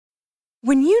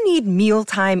When you need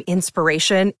mealtime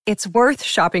inspiration, it's worth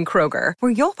shopping Kroger,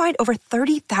 where you'll find over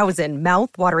 30,000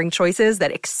 mouth-watering choices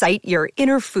that excite your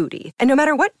inner foodie. And no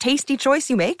matter what tasty choice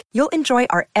you make, you'll enjoy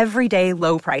our everyday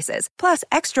low prices, plus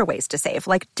extra ways to save,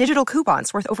 like digital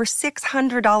coupons worth over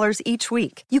 $600 each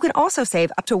week. You can also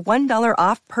save up to $1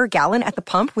 off per gallon at the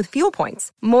pump with fuel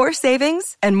points. More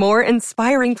savings and more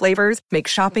inspiring flavors make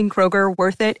shopping Kroger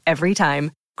worth it every time.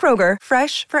 Kroger,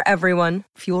 fresh for everyone.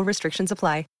 Fuel restrictions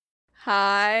apply.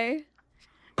 Hi,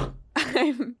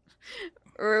 I'm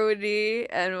Rudy,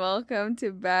 and welcome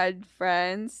to Bad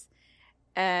Friends.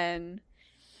 And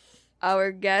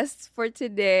our guests for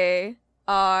today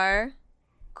are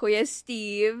Kuya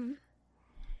Steve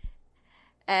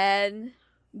and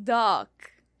Doc.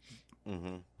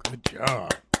 Mm-hmm.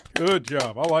 Good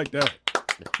job. I like that.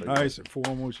 Nice and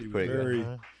formal. She was very.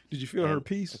 Did you feel her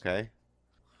piece? Okay.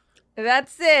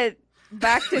 That's it.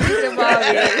 Back to Mr.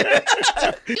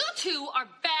 Bobby. You two are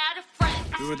bad friends.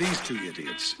 Who are these two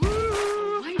idiots? A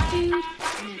white dude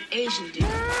and an Asian dude.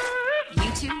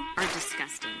 You two are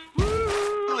disgusting.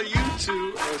 Well, you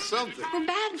two are something. We're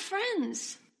bad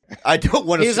friends. I don't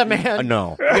want to. He's a man.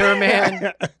 No. You're a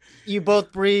man. You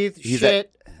both breathe He's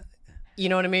shit. You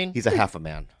know what I mean? He's a half a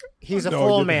man. He's a No, full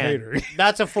you're the man. hater.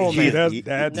 That's a full man.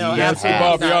 That's No, Yes, absolutely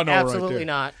Bob, not. y'all know right Absolutely there.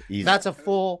 not. He's- That's a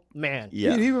full man.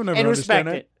 Yeah. He will never And understand respect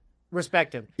that. it.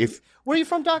 Respect him. If Where are you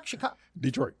from, Doc? Chicago.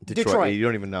 Detroit. Detroit. You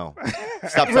don't even know.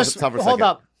 Stop for a second. Hold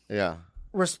up. Yeah.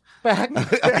 Respect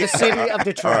the city of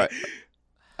Detroit. All right.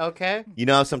 Okay. You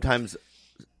know how sometimes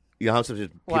people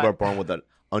What? are born with an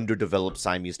underdeveloped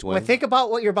Siamese twin? Well, think about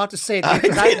what you're about to say. Dude,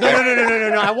 'cause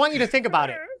no. I want you to think about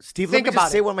it. Steve, think let me about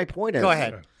just say it. what my point is. Go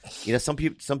ahead. You know, some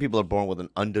people are born with an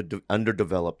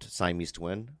underdeveloped Siamese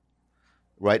twin,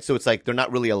 right? So it's like they're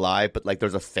not really alive, but like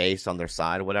there's a face on their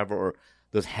side or whatever, or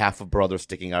there's half a brother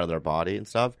sticking out of their body and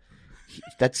stuff.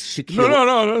 That's Shaquille.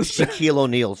 No. Shaquille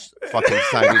O'Neal's fucking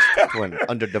Siamese twin,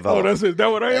 underdeveloped. Oh, that's it. That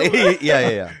what I am?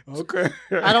 yeah. Okay.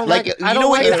 I don't Like, like. I you know don't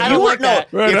what? like. If I you don't were like that.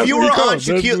 Right, if that's you what were he on calls.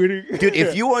 That's what he- Shaquille, dude,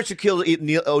 if you were on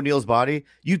Shaquille O'Neal's body,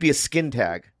 you'd be a skin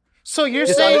tag So you're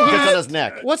just saying on his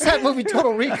neck. what's that movie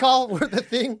Total Recall where the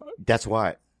thing? That's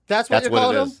why. That's That's you're what it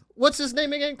calling him. is. What's his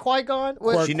name again? Qui-Gon.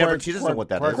 She doesn't know what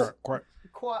that is.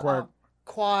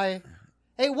 Qui.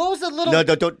 Hey, what was the little? No,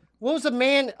 don't. What was the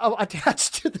man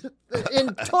attached to the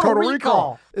in Total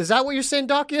Recall? Is that what you're saying,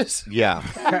 Doc? Is? Yeah.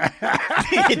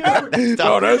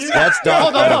 No, that's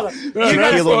Hold Doc. on.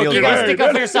 Shaquille O'Neal's You gotta body. stick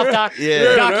up for yourself, Doc.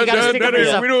 Yeah. Doc, you gotta stick up for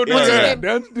yourself. We don't do What's his that.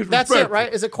 name? That's it,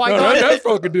 right? Is it Qui-Gon? No, that's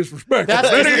fucking disrespectful.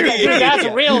 That's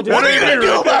real, dude. What are you gonna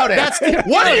do about it?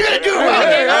 What are you gonna do about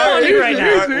We're gonna gang up on you right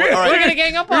now. All right. We're gonna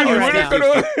gang up on you right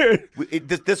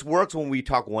now. This works when we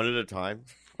talk one at a time.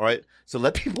 All right. So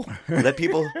let people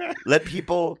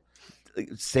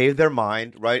save their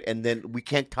mind, right? And then we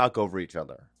can't talk over each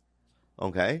other.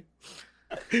 Okay.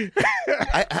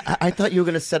 I thought you were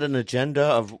going to set an agenda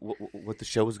of what the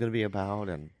show was going to be about,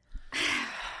 and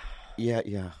yeah.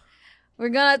 We're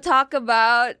going to talk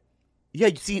about... Yeah,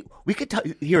 you see, we could talk.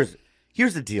 Here's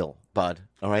the deal, bud.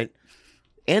 All right.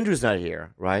 Andrew's not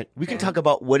here, right? We can talk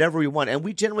about whatever we want, and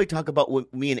we generally talk about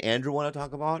what me and Andrew want to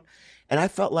talk about. And I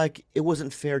felt like it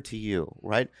wasn't fair to you,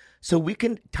 right? So we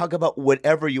can talk about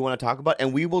whatever you want to talk about,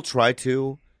 and we will try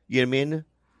to, you know what I mean,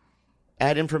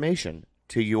 add information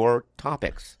to your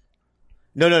topics.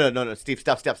 No, Steve,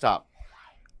 stop.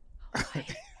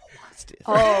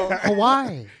 Oh,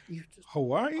 Hawaii.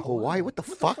 Hawaii? What the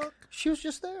fuck? She was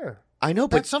just there. I know,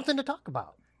 but That's something to talk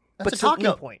about. That's a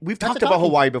talking point. We've That's talked a about talking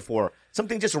Hawaii before.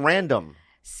 Something just random.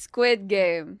 Squid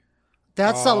Game.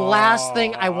 That's the last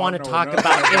thing I want to no, talk no,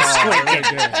 about no, in Squid no, Game.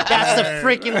 no, That's the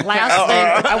freaking last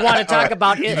thing I want to talk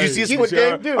about. Did you see Squid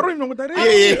Game? I don't even know what that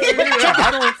is. Yeah.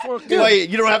 I don't fucking... Wait,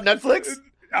 you don't have Netflix?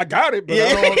 I got it, but Yeah.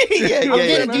 I don't... I'm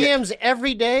getting yeah. DMs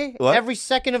every day, What? every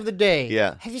second of the day.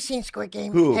 Yeah. Have you seen Squid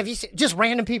Game? Who? Have you seen just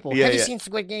random people? Yeah, Have you yeah. seen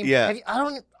Squid Game? Yeah. Have you, I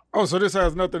don't. Oh, so this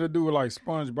has nothing to do with like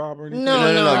SpongeBob or anything?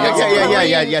 No.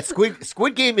 Yeah.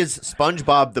 Squid Game is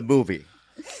SpongeBob the movie.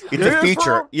 It's It a is, feature.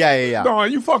 bro? Yeah. No,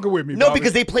 you fucking with me, No, Bobby.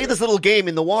 because they play this little game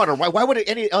in the water. Why would it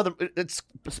any other? It's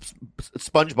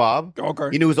SpongeBob. Okay.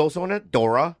 You know who's also in it?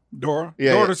 Dora. Dora?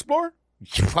 Yeah, Dora yeah. the Explorer?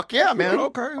 Fuck yeah, man.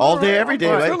 Okay, All all day, right, every day,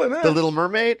 I'm right? feeling that. The Little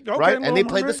Mermaid, Okay, right? And they Little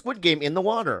play the Mermaid. Squid Game in the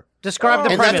water. Describe the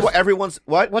And premise. that's what everyone's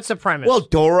what? What's the premise? Well,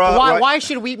 Dora. Why? right? Why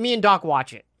should me and Doc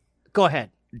watch it? Go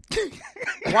ahead.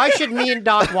 Why should me and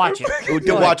Doc watch it?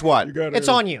 To watch what? You gotta- It's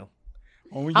on you.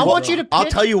 on I want you to. Pitch, I'll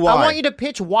tell you why. I want you to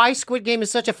pitch why Squid Game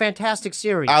is such a fantastic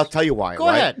series. I'll tell you why. Go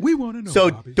right? ahead. We want to know, So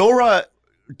Bobby.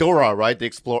 Dora, right? The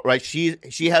explorer, right? She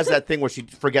has that thing where she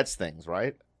forgets things,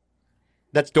 right?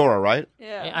 That's Dora, right?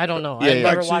 Yeah. I don't know. Yeah, I've yeah.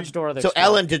 never Like watched Dora the So Explorer.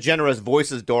 Ellen DeGeneres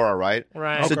voices Dora, right?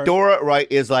 Right. So Okay. Dora, right,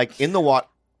 is like in the water.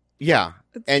 Yeah.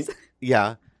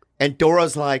 And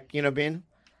Dora's like, you know, being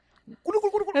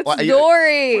That's Well,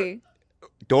 Dory.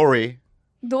 Dory.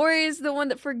 Dory is the one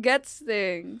that forgets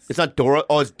things. It's not Dora.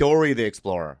 Oh, it's Dory the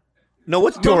Explorer. No,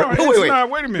 what's No, Dora? no, wait, it's wait. not.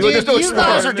 Wait a minute. Wait, there's no You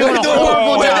guys are Explorer. doing a No,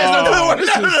 horrible wait, job.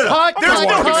 there's There's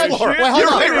no Explorer. Wait, hold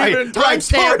You're on. right.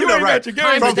 Timestamp. No, right. You ain't got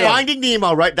your From game Finding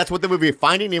Nemo, right? That's what the movie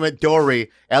Finding Nemo. Dory,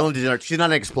 Ellen DeGeneres. She's not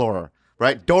an explorer,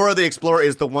 right? Dora the Explorer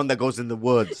is the one that goes in the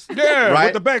woods. Yeah,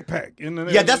 right? with the backpack.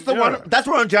 Yeah, that's the one. That's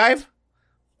where on Jive.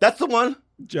 That's the one.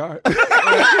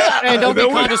 And don't be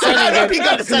condescending. Don't be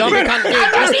condescending.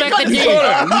 Respect the team.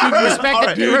 Respect the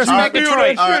Alright.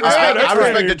 Detroit. I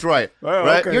respect Detroit.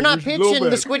 Right? You're not pitching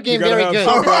the Squid Game very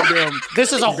good.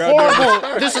 This is a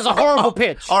goddamn- horrible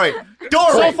pitch. All right,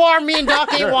 Dory. So far, me and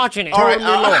Doc ain't watching it. All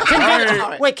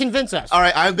right, Wait, convince us. all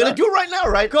right. I'm gonna do it right now,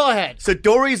 right? Go ahead. So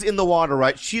Dory's in the water,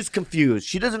 right? She's confused.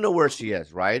 She doesn't know where she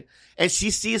is, right? And she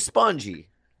sees Spongy,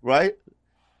 right?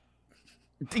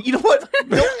 You know what?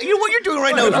 You know what you're doing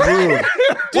right now is rude.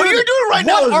 What you're doing right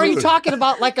now is What are rude. you talking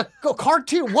about? Like a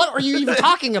cartoon? What are you even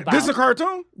talking about? This is a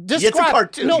cartoon? It's a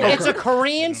cartoon. No, Okay. it's a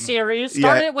Korean series.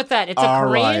 Started it with that. It's a All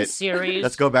Korean right. series.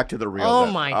 Let's go back to the real. Oh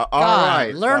then. my All God!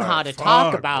 right. Learn how to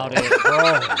talk about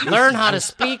it. Learn how to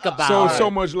speak about it. So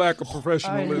much lack of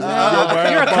professionalism.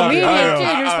 You're a comedian,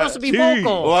 dude. You're supposed to be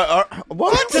vocal.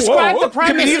 What? Describe Whoa. the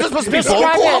premise. Comedians are supposed to be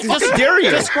Describe vocal? it. How fucking dare you?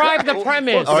 Describe the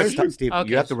premise. All right, stop, Steve. Okay,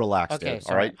 You have to relax. Okay, dude,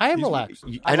 sorry. all right. I am relaxed.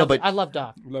 I know, but I love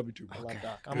Doc. Love you too. I love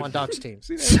Doc. I'm on Doc's team.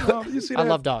 See that? You see that? I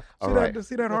love Doc. See All that? right.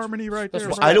 See that harmony right that's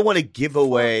there? what- I don't want to give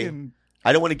away. Fucking-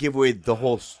 I don't want to give away the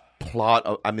whole plot.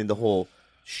 The whole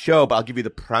show, but I'll give you the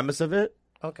premise of it.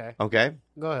 Okay, Okay.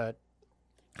 go ahead.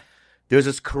 There's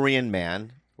this Korean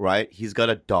man, right? He's got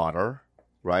a daughter,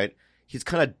 right? He's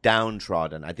kind of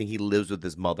downtrodden. I think he lives with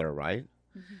his mother, right?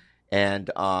 And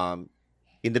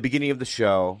in the beginning of the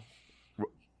show,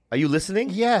 are you listening?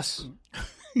 Yes.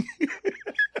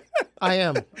 I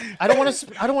am. I don't want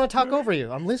to. I don't want to talk over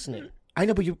you. I'm listening. I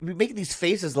know, but you make these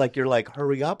faces like you're like,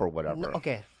 hurry up or whatever. No,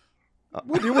 okay. All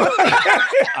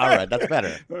right, that's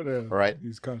better. All right.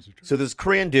 He's concentrating. So this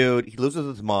Korean dude, he lives with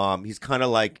his mom. He's kind of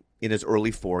like in his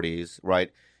early 40s, right?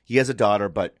 He has a daughter,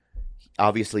 but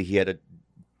obviously he had a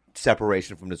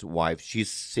separation from his wife.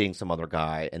 She's seeing some other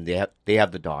guy, and they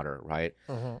have the daughter, right?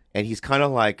 And he's kind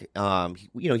of like,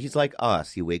 he's like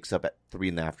us. He wakes up at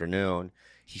 3 p.m.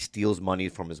 He steals money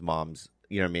from his mom's,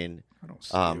 you know what I mean? I don't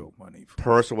steal money from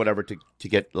Purse or whatever to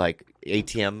get like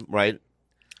ATM, right?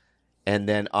 And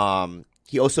then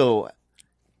he also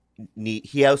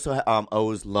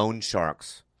owes loan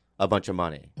sharks a bunch of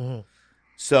money.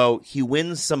 So he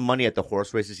wins some money at the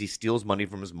horse races. He steals money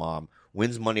from his mom,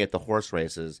 wins money at the horse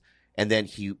races, and then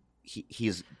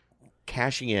he's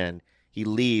cashing in. He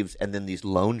leaves, and then these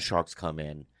loan sharks come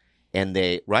in, and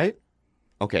they right?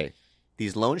 Okay,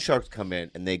 these loan sharks come in,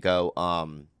 and they go,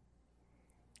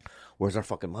 where's our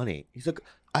fucking money? He's like,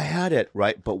 I had it,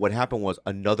 right? But what happened was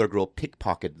another girl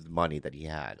pickpocketed the money that he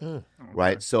had,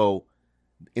 right? So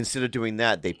instead of doing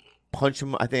that, they punch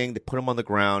him, I think, they put him on the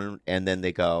ground, and then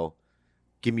they go,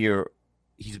 give me your,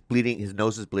 he's bleeding, his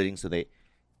nose is bleeding, so they,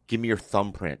 give me your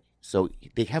thumbprint. So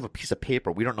they have a piece of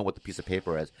paper. We don't know what the piece of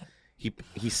paper is.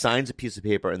 He signs a piece of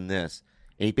paper in this,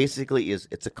 and he basically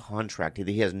it's a contract.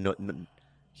 He has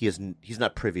he's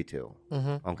not privy to.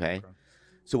 Okay?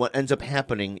 So what ends up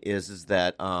happening is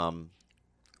that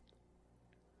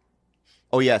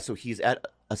so he's at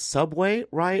a Subway,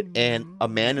 right? And a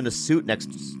man in a suit next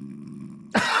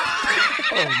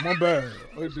Oh, my bad.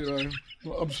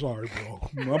 I'm sorry,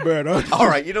 bro. My bad. All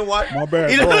right, you know what? My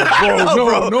bad, You bro.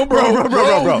 know- No,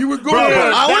 bro. You were good.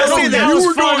 I want to say that. You was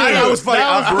were funny. doing That good. was funny.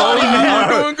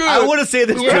 You were doing good. I want to say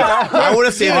this. I want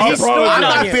to say I this. apologize. I'm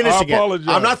not I finishing it. apologize.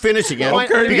 I'm not finishing it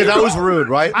Okay. because that was rude,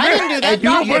 right? I didn't do that. And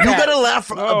Doc you did that. got to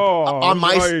laugh on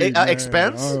my right, man.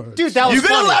 expense. All right. Dude, that was You got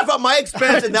to funny. laugh at my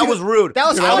expense, and that was rude. That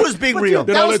was I funny. was being But real. dude,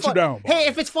 Then that I'll was let you fun- down, bro. Hey,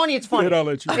 if it's funny, it's funny. Then I'll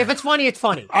let you down. If it's funny, it's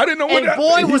funny. I didn't know what And that-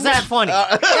 boy, was that funny. That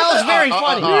was very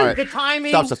funny. all right. The timing.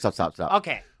 Stop.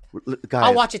 Okay. Guys,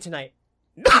 I'll watch it tonight.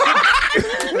 I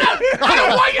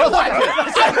don't want you to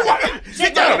watch it.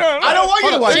 Sit down. I don't want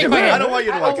you to watch it. I don't want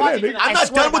you to watch it. I'm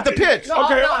not done with the pitch. No,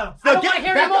 Okay. no. I don't want to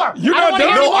hear anymore. You're I not don't want to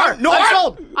done? hear No, anymore. no, I'm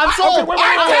sold. I'm sold. wait,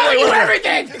 I'm telling you wait.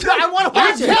 everything. No, I want to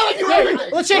watch it. I'm telling you everything.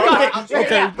 Let's check on it.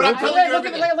 Okay. But I'm telling you Look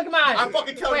at everything. look at my eyes. I'm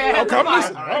fucking telling Wait, you. look Okay, at I'm my eyes.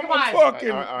 listening. Look at my eyes. fucking.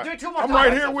 Do it 2 more I'm times.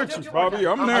 right here with Do it you, 2 more Bobby.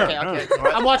 times. I'm there.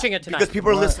 Okay. I'm watching it tonight. Because people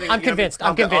are listening. I'm convinced.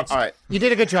 I'm Okay, convinced. All right. You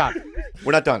did a good job.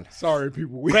 We're not done. Sorry,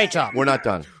 people. Great job. We're not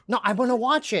done. No, I want to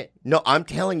watch it. No, I'm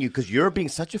telling you because you're being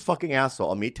such a fucking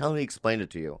asshole. Me telling you, explain it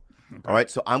to you. All right,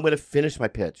 so I'm going to finish my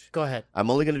pitch. Go ahead. I'm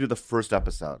only going to do the first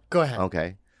episode. Go ahead.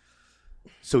 Okay.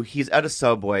 So he's at a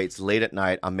Subway. It's late at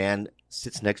night. A man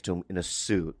sits next to him in a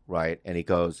suit, right? And he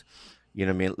goes, you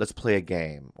know what I mean? Let's play a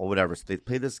game or whatever. So they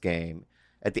play this game.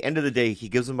 At the end of the day, he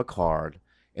gives him a card,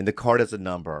 and the card has a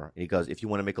number. And he goes, if you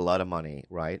want to make a lot of money,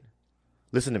 right?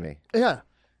 Listen to me. Yeah.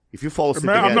 If you fall asleep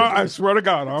Man, again. I swear to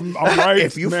God, I'm right.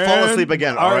 If you man, fall asleep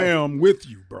again, all right? I am with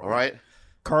you, bro. All right?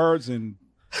 Cards and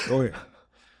go ahead.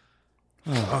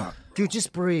 Dude,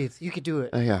 just breathe. You could do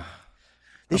it. Yeah.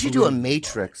 They should do a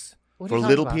Matrix What are for you talking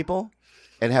little about? people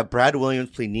and have Brad Williams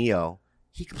play Neo.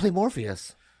 He can play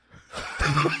Morpheus.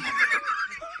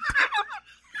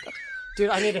 Dude,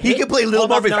 I need to He hit. can play Little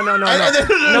Hold up. Morpheus. No.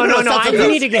 And No. stop. You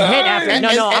need to get hit after. And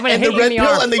I'm going to hit the you in red the pill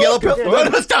arm. and the yellow pill.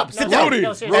 No, stop. Sit down. Rudy,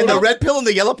 seriously. And the red pill and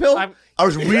the yellow pill I'm- are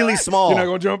really small. You're not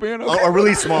gonna jump in? Are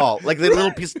really small. Like they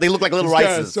little piece. They look like little This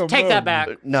guy's rices. so Take that mad.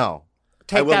 back. No,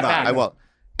 Take I will that not. back. I won't.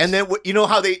 And then you know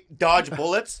how they dodge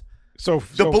bullets? So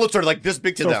The bullets are like this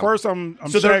big to So them. first, I'm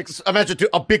so they're- Shaq's, imagine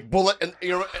a big bullet, and you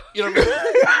know what I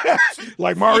mean?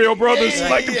 like Mario Brothers,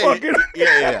 like the fucking.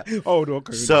 yeah. Oh,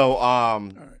 okay. So,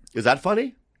 is that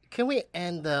funny? Can we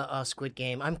end the Squid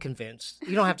Game? I'm convinced.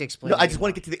 You don't have to explain. No, I it just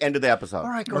want to get to the end of the episode.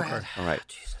 anymore. All right, go ahead. All right.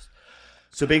 Jesus.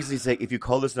 So basically, he's like, if you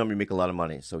call this number, you make a lot of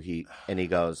money. So he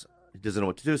goes, he doesn't know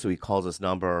what to do. So he calls this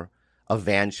number. A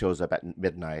van shows up at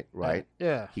midnight, right?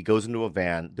 Yeah. He goes into a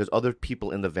van. There's other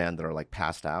people in the van that are like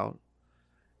passed out.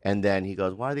 And then he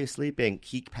goes, why are they sleeping?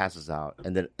 He passes out.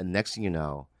 And then next thing you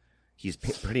know, he's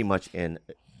pretty much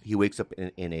he wakes up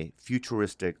in a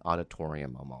futuristic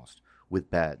auditorium almost with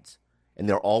beds. And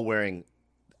they're all wearing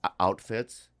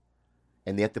outfits.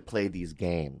 And they have to play these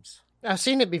games. I've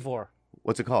seen it before.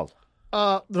 What's it called?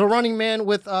 The Running Man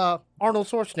with Arnold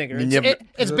Schwarzenegger. Never-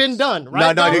 It's been done,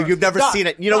 right? No, Dog? you've never Dog. seen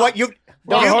it. You know what? You've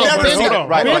Hold on, never hold seen on. it.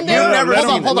 Right. Been You've there, never let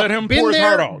seen him- it. let him Been pour his there,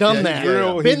 heart out. done Yeah, that. he's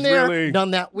real- Been he's there, really-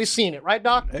 done that. We've seen it, right,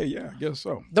 Doc? Hey, yeah, I guess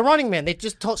so. The Running Man. They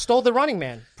just stole the Running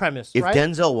Man premise, If right?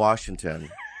 Denzel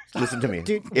Washington, listen to me.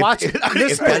 Dude, if, watch if, it.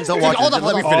 if Denzel Dude, hold Washington, on,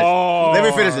 let me hold finish. on. Let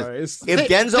me finish Oh, this. it's- If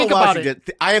Denzel Think about Washington,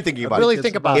 I am thinking about Really it.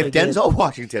 think about If it. Denzel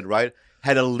Washington, right,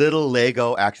 had a little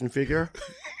Lego action figure.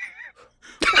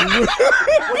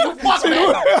 Fuck,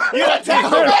 man. You gotta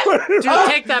take Dude,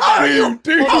 take that back. How are you on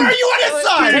his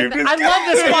side? I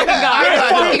love this fucking guy. I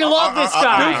fucking love this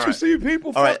guy. Don't you see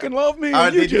people All right. fucking love me? All right,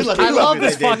 and you they do just love I me. love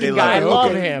this They fucking guy. I me.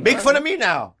 love Okay. him. Make fun of me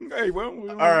now. Hey, well,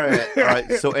 All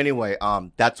right. So anyway,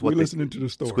 that's what We're listening to the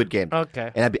story. Squid Game.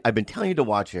 Okay. And I've been telling you to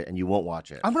watch it, and you won't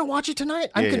watch it. I'm gonna watch it tonight.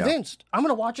 I'm Yeah, yeah. convinced. I'm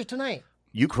gonna watch it tonight.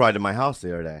 You cried in my house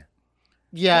the other day.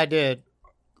 Yeah, I did.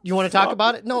 You want to talk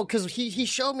about it? No, because he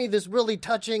showed me this really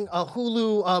touching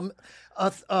Hulu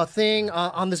thing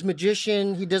on this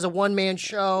magician. He does a one man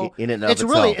show. In and of it's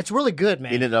itself. really good,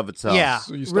 man. In and of itself. Yeah,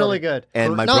 So you really started- good.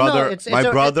 And my No, brother, it's my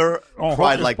a- brother On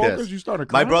cried Hocus like Pocus, this. you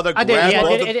started My crying? brother I did. grabbed Yeah,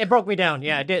 both of- it broke me down.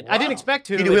 Yeah, I did. I didn't expect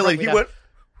to. He It did broke like me he down. went.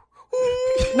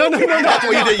 No. That's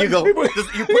what you did. You go. You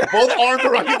put both arms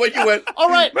around you when you went. All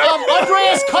right,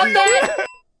 Andreas, cut that.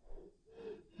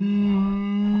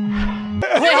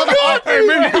 Wait, hold on. Hey,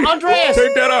 man, Andreas,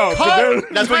 take that out. cut.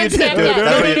 That's what you did. Timestamp That's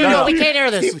that. what you did. No, we can't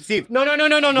air this. Steve. No.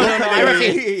 I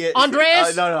refuse.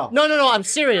 Andreas, no. I'm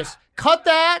serious. Cut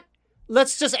that.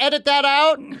 Let's just edit that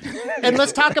out, and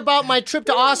let's talk about my trip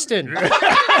to Austin. We're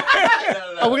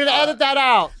gonna edit that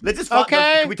out. Let's just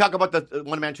Okay. Can we talk about the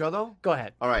one man show though? Go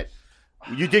ahead. All right.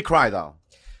 You did cry though.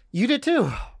 You did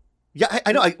too. Yeah,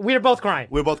 I know. We were both crying.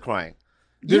 We were both crying.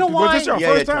 You know why? Was this your Yeah,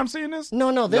 first yeah, time seeing this?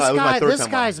 No, this No, it was my guy. third This time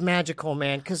guy's magical,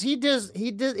 man. Because he did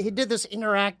this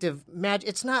interactive magic.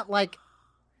 It's not like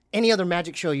any other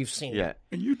magic show you've seen. Yeah.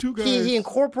 And you two guys. He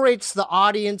incorporates the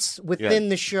audience within Yeah.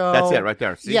 the show. That's it right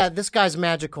there. See? Yeah, this guy's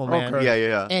magical, man. Okay.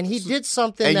 Yeah. And he did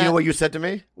something And that you know what you said to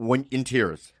me? When in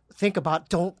tears. think about.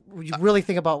 Don't you really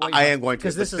think about what I you am going to.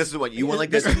 because This is what you want like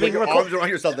this this. is Put being your record- arms around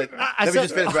yourself. Like, I let me said-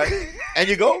 just finish, right? And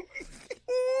you go,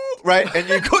 right? And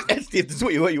you go, and Steve, this is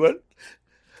what you went.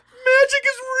 Magic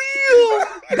is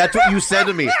real. That's what you said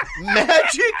to me.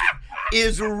 Magic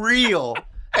is real.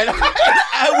 And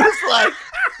I was like,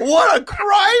 what a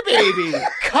crybaby.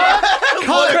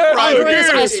 What a Andreas,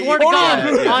 I crybaby. swear to Hold God,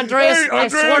 on. Andreas, Hey, I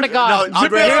swear to God, No,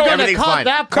 Andreas, you're gonna everything's cut fine.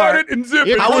 that Cut part. it and zip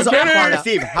You're it. How was gonna that cut part, that.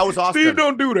 Steve? How was Austin? Steve,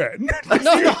 don't do that.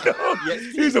 No.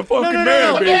 He's a fucking no,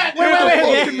 man, no. baby. Wait, He's a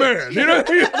wait. fucking man. You know?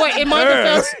 Wait, in my Man.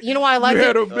 defense, you know why I like You it?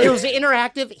 had a- It was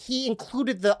interactive. He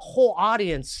included the whole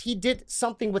audience. He did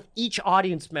something with each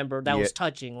audience member that Yeah. was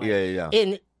touching. Like, Yeah.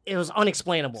 And it was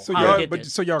unexplainable. So how he y'all, did but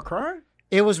this. so y'all crying?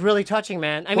 It was really touching,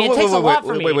 man. I mean, Wait, it takes wait, a lot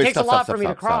wait, for me. wait, It takes stop, a lot stop, for me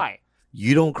to stop, stop. cry.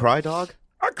 You don't cry, dog?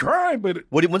 I cried, but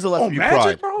When's the last Oh, time you Magic,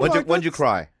 cried? bro? When'd Like, you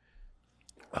cry?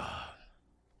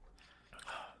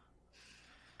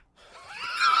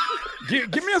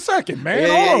 Give me a second, man. Yeah,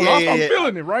 Hold on. yeah, I'm yeah.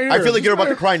 feeling it right here. I feel like you're about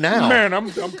to cry now. Man, I'm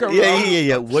coming.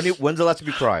 Yeah. When's the last time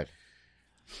you cried?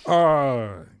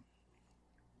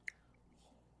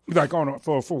 Like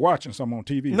for watching something on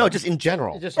TV. No, just in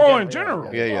general. In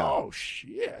general. Yeah. Oh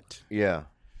shit. Yeah.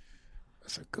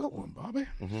 That's a good one, Bobby.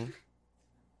 Mm-hmm.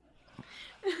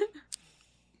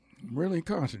 I'm really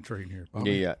concentrating here,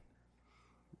 Bobby. Yeah.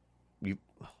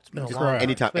 It's been a Just long, cry.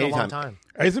 Anytime. it's been a long anytime. time.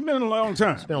 It's been a long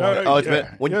time. It's been a long time. Oh, it's been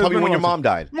probably when your mom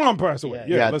died. Mom passed away.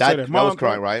 Yeah, let's that- say that Mom was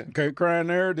crying, right? Okay, crying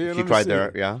there. Then She let me cried see.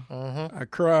 there. Yeah. I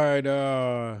cried.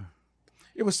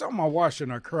 It was something I watched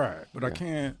and I cried, but I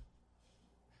can't.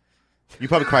 You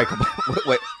probably cried.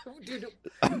 Wait.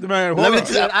 Man, Let me hold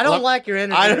just- on. Dude, I don't like your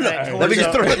energy. I don't know. tonight Let me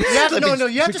just towards throw. you have to, no,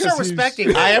 you have to start Because he's-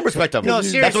 respecting. I am respecting him. No,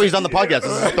 That's seriously. why he's on the podcast.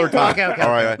 This is the third time. Okay. All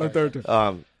right. The third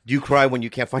time. Do you cry when you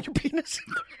can't find your penis?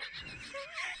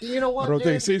 You know what, I don't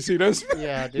dude? think. See, that's.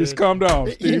 Yeah, dude. Just calm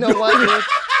down, Steve. You know what, dude?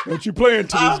 Don't you play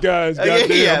into these guys?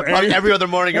 Goddamn. Probably Ain't- every other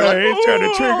morning you're I like, ain't trying to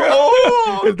trigger.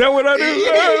 oh, Is that what I do?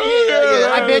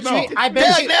 Yeah. I bet No. you. I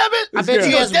bet Dag you. nabbit. I bet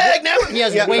he has. Dag nabbit. He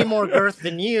has way more girth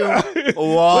than you.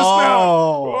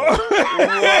 Whoa.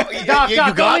 Doc, You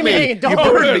Doc, got don't me. even- You don't-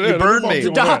 burned me. You burned me.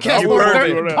 Doc has You more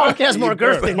burned girth. me. Doc has more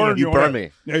girth than you. You burned me.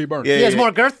 Yeah, you burned Yeah, me. He has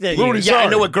more girth than you. Rudy, Yeah, I sorry.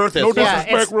 know what girth is. No Yeah,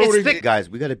 disrespect, it's Rudy. thick. Guys,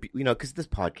 we got to be, because this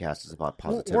podcast is about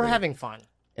positivity. We're having fun.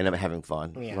 and I'm having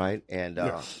fun, Yeah. right? And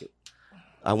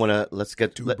I want to let's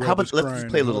get. Two How about brothers let's just crying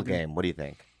play a and little hugging. game? What do you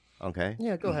think? Okay.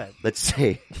 Yeah, go ahead. Let's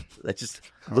just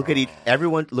look at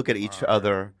everyone look at each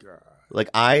other. Like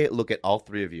I look at all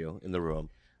three of you in the room.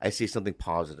 I see something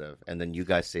positive, and then you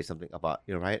guys say something about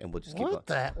right, and we'll just keep What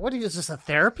going. the? What is this? A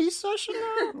therapy session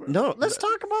now? No, Let's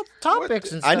talk about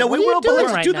topics and stuff. I know What we are you will, but doing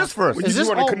let's right do now? this first. We Is just this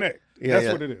want to all- connect. Yeah, That's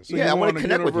yeah. what it is. So Yeah, you I wanna want a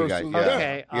connect with you guys. universal- Yeah.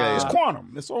 Okay. Yeah, It's yeah.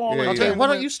 quantum. It's all. Yeah, like Okay, yeah. why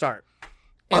don't you start?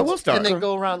 I will start. And then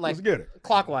go around like Let's get it.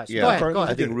 clockwise. Yeah. Go ahead. Okay. Go I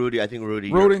ahead. think Rudy.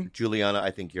 Rudy? Juliana,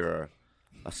 I think you're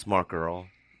a smart girl,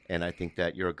 and I think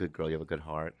that you're a good girl. You have a good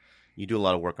heart. You do a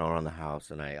lot of work around the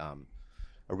house, and I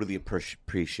really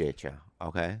appreciate you.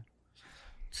 Okay,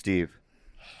 Steve.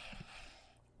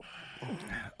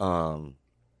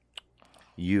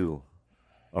 You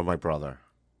are my brother.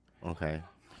 Okay,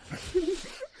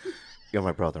 you're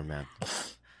my brother, man.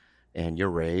 And your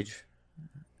rage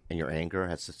and your anger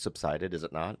has subsided, is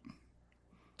it not?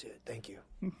 Dude, thank you.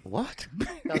 What?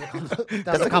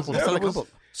 That's a compliment. That was-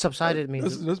 Subsided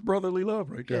means That's brotherly love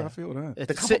right there. Yeah. I feel that.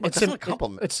 That's not a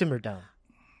compliment. It simmered down.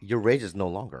 Your rage is no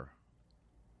longer.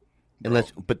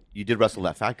 But you did wrestle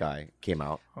that fat guy. Came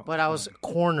out But I was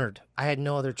cornered. I had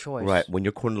no other choice. right when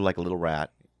you're cornered like a little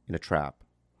rat in a trap.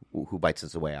 Who bites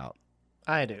his way out?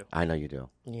 I do. I know you do.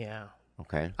 Yeah.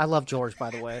 Okay. I love George,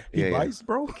 by the way. He Yeah, yeah. bites,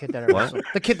 bro. The kid that I wrestled.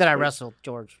 The kid that I wrestled,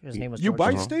 George. His name was You George.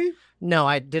 bite, Steve? No,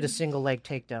 I did a single leg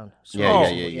takedown. So- Yeah, Oh,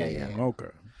 yeah. Okay.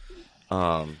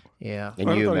 Yeah. And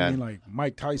I you, thought man. mean like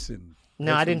Mike Tyson.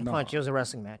 No, I didn't No. punch. It was a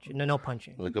wrestling match. No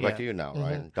punching. Let's go Yeah. back to you now,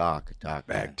 right? Doc. Back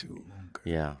man. to.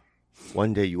 Okay. Yeah.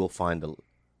 One day you will find the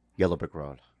yellow brick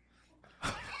road.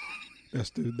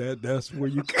 That's where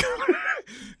you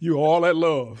you all that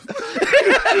love.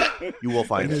 You will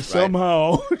find And it. it Right?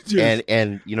 somehow just,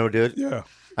 And dude. yeah.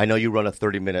 I know you run a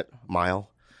 30-minute mile,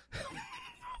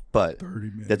 but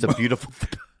 30-minute that's a beautiful.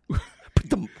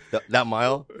 That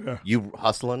mile, Yeah. you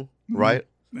hustling, right?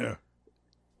 Yeah.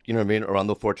 You know what I mean? Around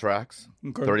the 4 tracks,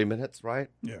 Okay. 30 minutes, right?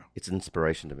 Yeah. It's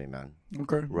inspiration to me, man.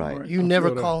 Okay. Right. all You I never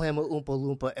feel that. call him a Oompa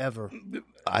Loompa ever.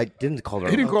 I didn't call her.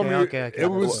 He didn't call Okay, me. okay. It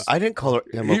was. I didn't call her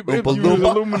him He- a Oompa you was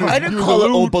Loompa. alluding- I didn't you call her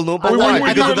allude- Oompa Loompa. I Why?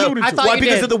 thought- Because of I the thought why? you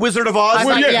Because did. of the Wizard of Oz. I thought-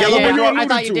 Well, yeah, yeah, Yellow yeah, Brick yeah. Road. I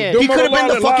thought you did. He could have been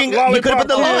the fucking. He could have been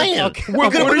the Lollipop. lion. Okay. He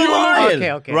could have been the lion.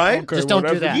 Okay, okay. Right? Okay, Just don't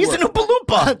well, do that's that. He's an Oompa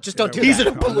Loompa. Just don't do He's that.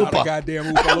 an Oompa I'm not a Loompa. goddamn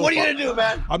Oompa Loompa. What are you gonna do,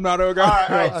 man? I'm not a guy.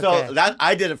 All right. Okay. So that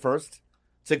I did it first.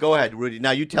 So go ahead, Rudy.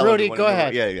 Now you tell Rudy, everyone go to do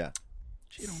it. ahead. Yeah.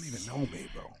 She don't even know me,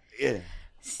 bro. Yeah.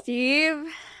 Steve,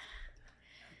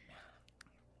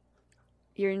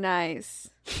 you're nice.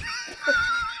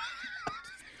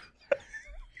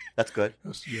 That's good.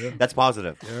 Yeah. That's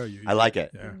positive. Yeah, you- I like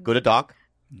it. yeah. Go to Doc.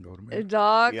 Go to me.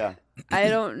 Doc, Yeah. I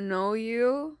don't know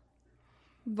you,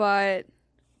 but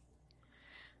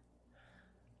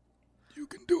You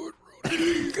can do it,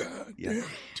 Rudy. God Yeah. damn.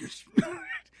 Just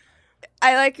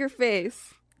I like your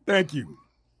face. thank you.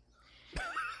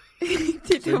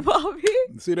 Did you, Bobby?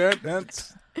 See that?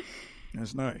 That's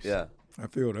nice. Yeah. I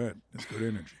feel that. That's good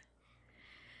energy.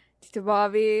 To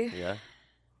Bobby, Yeah.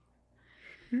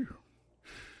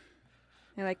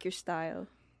 I like your style.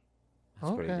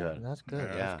 That's pretty Okay, good. that's good.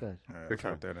 Yeah. That's good. Your I turn.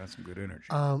 felt that. That's some good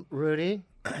energy. Rudy,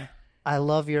 I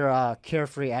love your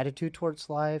carefree attitude towards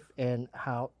life and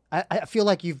how I feel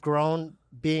like you've grown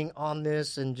being on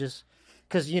this and just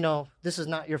because this is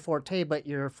not your forte, but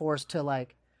you're forced to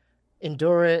like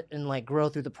endure it and like grow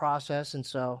through the process, and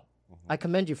so I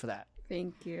commend you for that.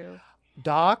 Thank you.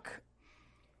 Doc,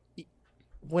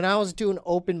 when I was doing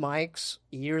open mics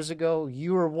years ago,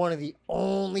 you were one of the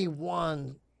only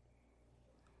one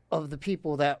of the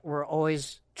people that were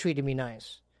always treating me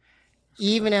nice.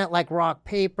 Even at like Rock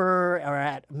Paper or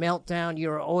at Meltdown, you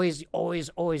were always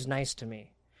nice to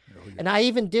me. Oh, yeah. And I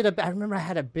even I remember I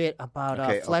had a bit about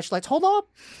fleshlights. Hold up.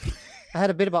 I had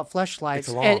a bit about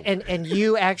fleshlights, and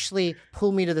you actually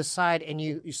pulled me to the side and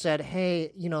you said,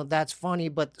 "Hey, that's funny,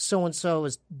 but so and so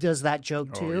does that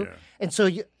joke too." Yeah. And so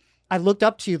I looked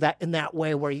up to you in that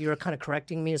way, where you're kind of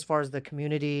correcting me as far as the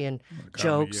community and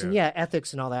jokes and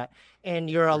ethics and all that. And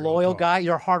you're a loyal guy.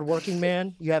 You're a hardworking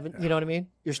man. You haven't, you know what I mean?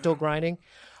 You're still grinding.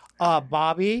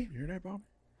 Bobby, you hear that, Bobby?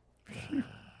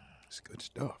 It's good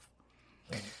stuff.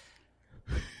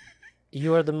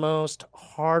 You are the most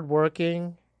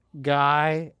hardworking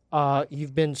guy.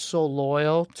 You've been so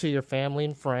loyal to your family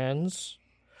and friends.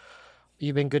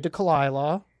 You've been good to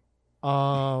Kalila.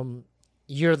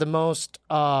 You're the most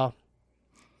what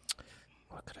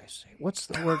could I say? What's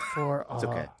the word for it's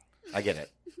okay. I get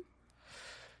it.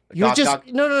 You're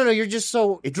no. You're just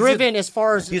so driven as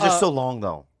far as he's just so long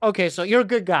though. Okay, so you're a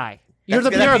good guy. You're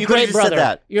a great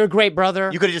brother. You're a great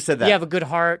brother. You could have just said that. You have a good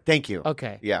heart. Thank you.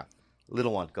 Okay. Yeah.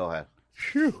 Little one, go ahead.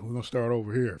 Phew, we're going to start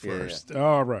over here first. Yeah.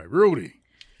 All right, Rudy.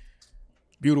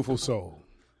 Beautiful soul.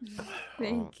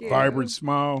 Thank you. Vibrant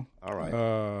smile. All right.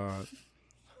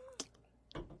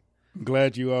 I'm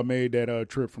glad you made that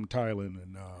trip from Thailand.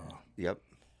 And yep.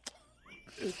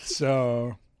 It's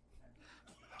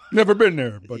never been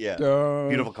there, but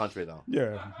beautiful country though.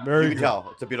 Yeah, very. You can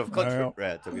tell it's a beautiful country.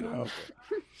 Right, it's a beautiful country.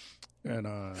 And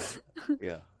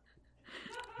yeah.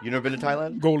 You never been to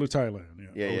Thailand? Go to Thailand.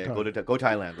 Yeah. Go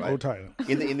Thailand, right? Go Thailand.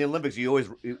 In the Olympics, you always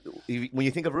when you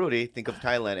think of Rudy, think of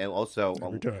Thailand, and also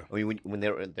when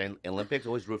they're in the Olympics,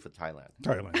 always root for Thailand.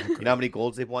 Thailand. Okay. You know how many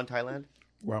golds they've won, Thailand?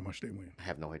 Well, how much they win? I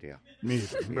have no idea. Me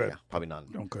either. Yeah, probably none.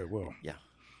 Okay, well. Yeah.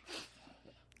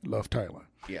 Love Thailand.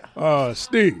 Yeah.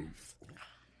 Steve.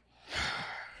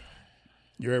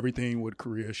 You're everything what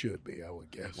Korea should be, I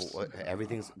would guess. What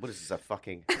is this, a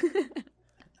fucking...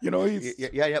 He's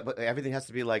but everything has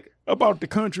to be like about the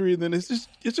country. And then it's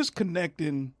just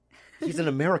connecting. He's an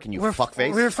American,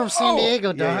 fuckface. We're from San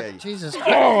Diego, Doc. Jesus.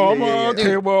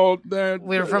 Okay. Well,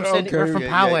 we're from we're from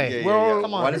Poway. Well,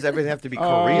 come on. Why does everything have to be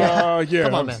Korea?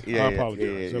 Come on, man. I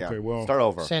apologize. Okay, well, start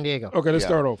over. San Diego. Okay, let's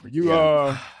start over. You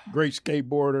great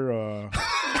skateboarder.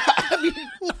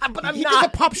 But I'm he not. does a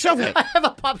pop shovel. I have a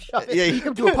pop shovel. Yeah, you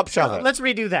can do a pop shovel. Let's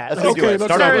redo that. Let's redo it.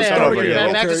 Start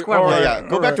over. Back to square one. Yeah.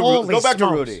 Go back to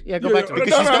Rudy. Yeah, go back to Rudy.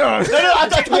 No, I'll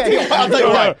tell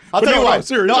you why.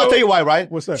 I'll tell you why, right?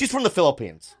 What's that? She's from the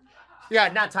Philippines. Yeah,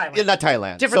 not Thailand. Yeah, not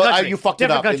Thailand. Different country. You fucked it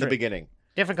up in the beginning.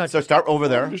 Different country. So start over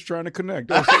there. I'm just trying to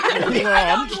connect. I'm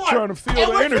just trying to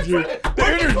feel the energy.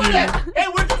 Hey,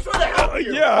 we're just trying to help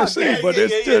you. Yeah, I see, but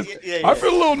it's just I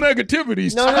feel a little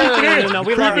negativity. No.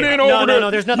 We love you.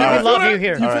 No. There's nothing. We love you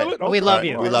here. You feel it? We love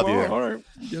you. We love you. All right.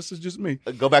 Guess it's just me.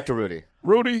 Go back to Rudy.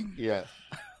 Rudy. Yeah.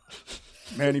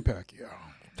 Manny Pacquiao.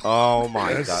 Oh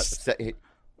my God.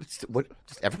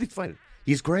 Everything's fine.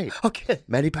 He's great. Okay.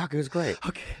 Manny Pacquiao is great.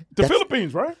 Okay. The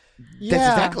Philippines, right? Yeah.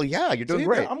 That's exactly. Yeah, you're doing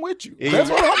great. I'm with you. That's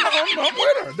what I'm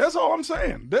with her. That's all I'm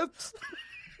saying. That's.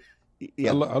 Yeah.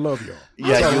 I love y'all.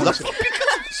 Yeah, you love.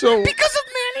 Because of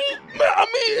Manny. I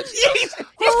mean, he's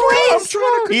great. He's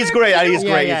great. He's great. Yeah. He's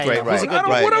great. Right. He's a good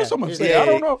guy. What else am I saying? I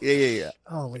don't know. Yeah.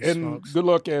 Holy and smokes. good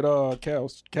luck at Cal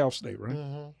State, right?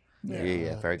 Mm-hmm.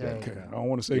 Yeah. Very good. Okay. I don't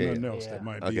want to say nothing else that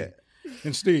might be. Okay.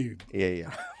 And Steve. Yeah.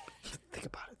 Think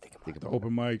about it. The open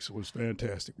mics was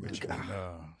fantastic with you. And,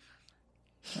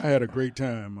 I had a great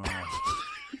time.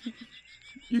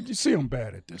 You see I'm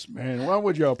bad at this, man. Why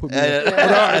would y'all put me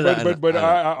But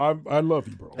I love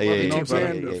you, bro. You know what I'm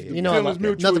saying? You know I love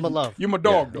you. Nothing but love. You're my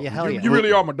dog, though. Yeah, hell yeah. You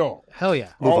really are my dog. Hell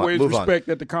yeah. Always respect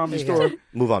at the Comedy Store.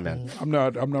 Move on, man. I'm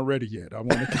not ready yet. I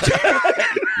want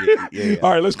to All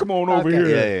right, let's come on over here.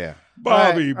 Yeah.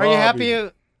 Bobby. Are you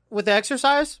happy with the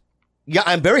exercise? Yeah,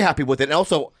 I'm very happy with it. And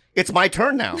also, it's my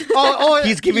turn now.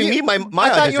 He's giving me my I thought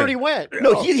audition. you already went.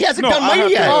 No, he hasn't done mine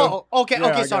yet. Oh, okay.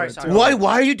 Sorry.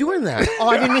 Why are you doing that? Oh,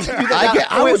 I didn't mean to do that.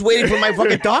 I was waiting for my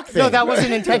fucking doc thing. No, that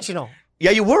wasn't intentional.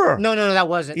 Yeah, you were. No, that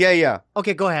wasn't. Yeah.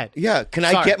 Okay, go ahead. Yeah, can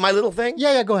I get my little thing?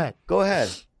 Yeah, go ahead. Go ahead.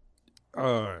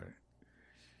 All right.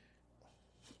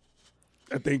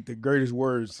 I think the greatest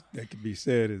words that can be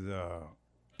said is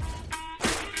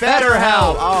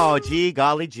BetterHelp. Oh, gee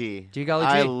golly gee. Gee golly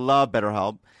gee. I love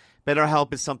BetterHelp.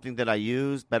 BetterHelp is something that I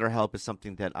use. BetterHelp is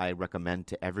something that I recommend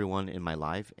to everyone in my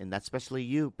life, and that's especially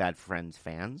you, Bad Friends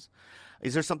fans.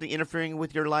 Is there something interfering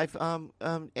with your life,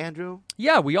 Andrew?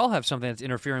 Yeah, we all have something that's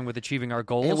interfering with achieving our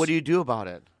goals. And what do you do about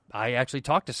it? I actually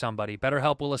talk to somebody.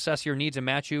 BetterHelp will assess your needs and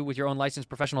match you with your own licensed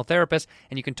professional therapist,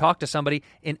 and you can talk to somebody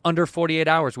in under 48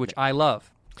 hours, which I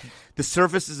love. The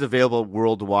service is available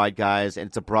worldwide, guys, and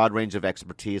it's a broad range of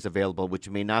expertise available, which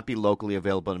may not be locally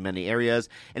available in many areas.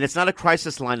 And it's not a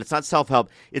crisis line. It's not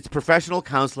self-help. It's professional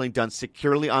counseling done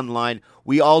securely online.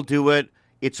 We all do it.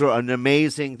 It's an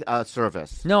amazing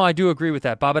service. No, I do agree with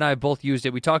that. Bob and I both used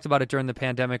it. We talked about it during the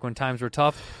pandemic when times were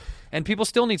tough, and people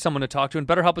still need someone to talk to. And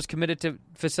BetterHelp is committed to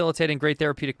facilitating great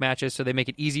therapeutic matches, so they make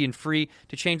it easy and free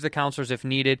to change the counselors if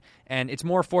needed. And it's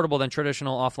more affordable than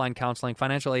traditional offline counseling.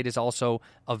 Financial aid is also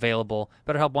available.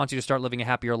 BetterHelp wants you to start living a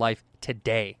happier life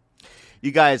today.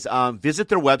 You guys, visit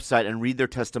their website and read their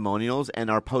testimonials,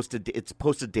 and it's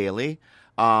posted daily.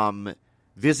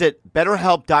 Visit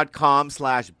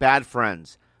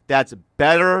BetterHelp.com/badfriends. That's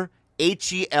better,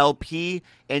 HELP,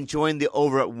 and join the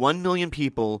over 1 million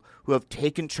people who have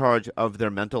taken charge of their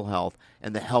mental health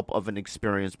and the help of an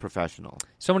experienced professional.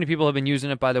 So many people have been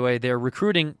using it, by the way. They're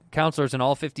recruiting counselors in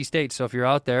all 50 states. So if you're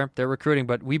out there, they're recruiting.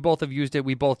 But we both have used it.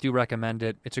 We both do recommend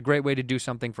it. It's a great way to do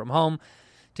something from home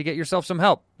to get yourself some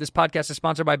help. This podcast is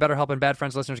sponsored by BetterHelp, and Bad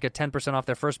Friends listeners get 10% off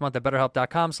their first month at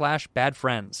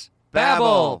BetterHelp.com/badfriends.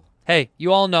 Babbel. Hey,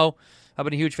 you all know I've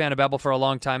been a huge fan of Babbel for a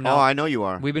long time now. Oh, I know you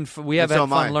are. We have had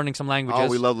fun learning some languages. Oh,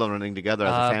 we love learning together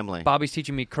as a family. Bobby's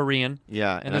teaching me Korean.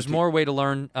 Yeah. And there's more way to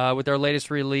learn with their latest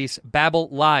release, Babbel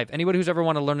Live. Anybody who's ever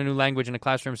wanted to learn a new language in a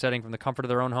classroom setting from the comfort of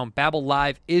their own home, Babbel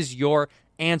Live is your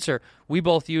answer. We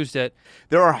both used it.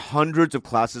 There are hundreds of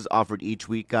classes offered each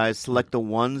week, guys. Select the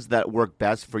ones that work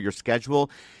best for your schedule.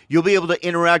 You'll be able to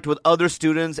interact with other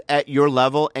students at your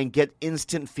level and get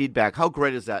instant feedback. How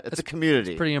great is that? It's a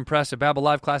community. It's pretty impressive. Babbel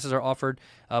Live classes are offered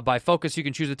by Focus. You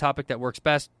can choose a topic that works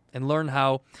best and learn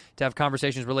how to have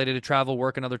conversations related to travel,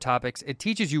 work, and other topics. It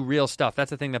teaches you real stuff.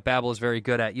 That's the thing that Babbel is very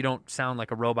good at. You don't sound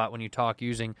like a robot when you talk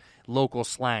using local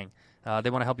slang.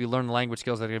 They want to help you learn the language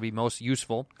skills that are going to be most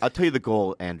useful. I'll tell you the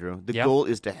goal, Andrew. The goal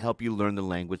is to help you learn the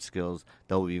language skills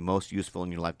that will be most useful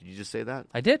in your life. Did you just say that?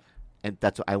 I did. And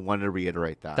that's what I wanted to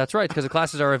reiterate that. That's right, because the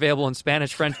classes are available in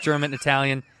Spanish, French, German,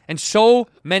 Italian, and so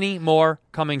many more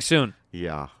coming soon.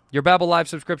 Yeah. Your Babbel Live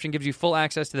subscription gives you full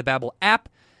access to the Babbel app,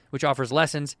 which offers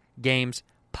lessons, games,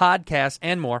 podcasts,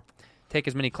 and more. Take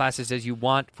as many classes as you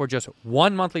want for just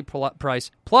one monthly price.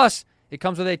 Plus, it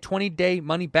comes with a 20-day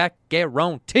money-back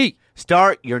guarantee.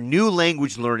 Start your new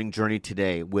language learning journey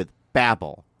today with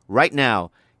Babbel. Right now,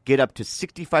 get up to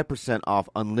 65% off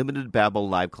unlimited Babbel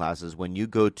Live classes when you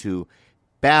go to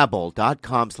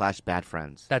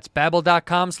Babbel.com/badfriends. That's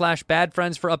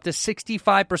Babbel.com/badfriends for up to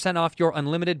 65% off your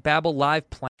unlimited Babbel Live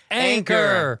plan.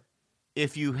 Anchor.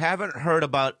 If you haven't heard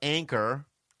about Anchor,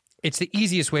 it's the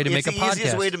easiest way to make a podcast. It's the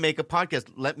easiest way to make a podcast.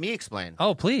 Let me explain.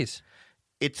 Oh, please.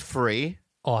 It's free.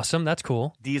 Awesome. That's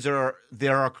cool. There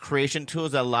are creation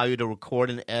tools that allow you to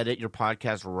record and edit your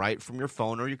podcast right from your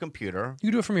phone or your computer. You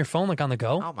do it from your phone, like on the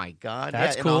go? Oh, my God.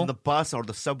 That's cool. And on the bus or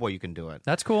the subway, you can do it.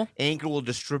 That's cool. Anchor will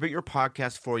distribute your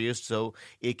podcast for you so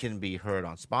it can be heard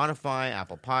on Spotify,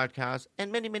 Apple Podcasts,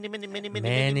 and many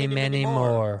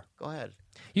more. Go ahead.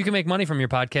 You can make money from your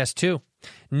podcast, too.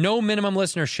 No minimum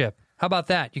listenership. How about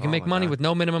that? You can make money with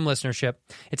no minimum listenership.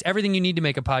 It's everything you need to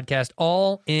make a podcast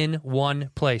all in one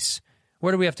place.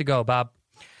 Where do we have to go, Bob?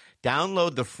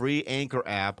 Download the free Anchor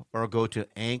app or go to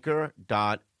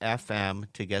anchor.fm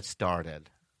to get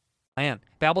started. And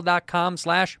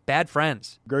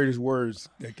Babbel.com/badfriends. Greatest words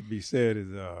that could be said is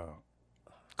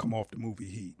come off the movie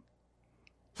Heat.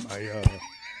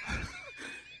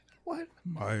 What?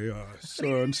 My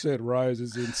sunset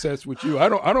rises and sets with you. I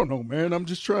don't know, man. I'm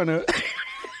just trying to.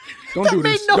 Don't do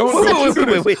this.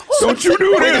 Don't you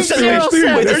do this.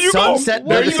 There you go. Sunset.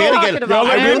 Say it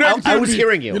again. I was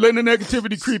hearing you. You're letting the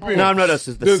negativity creep in. No, I'm not.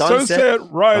 The sunset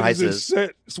rises and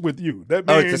sets with you. That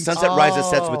means, it's the sunset rises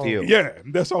sets with you. Yeah,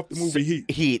 that's off the movie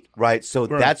Heat. Heat, right? So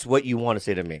that's what you want to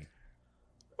say to me.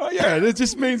 Yeah, it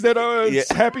just means that it's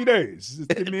happy days.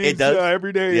 It means it does?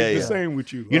 Every day is the same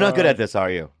with you. You're not good at this, are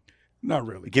you? Not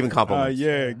really. Giving compliments.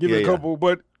 Giving a couple,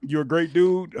 but you're a great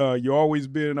dude. You always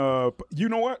been, you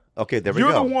know what? Okay, there we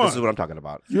go. The one. This is what I'm talking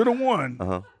about. You're the one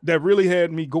that really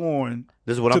had me going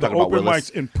this is what to I'm the talking open about, Willis.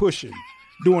 mics and pushing,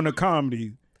 doing the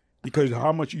comedy because of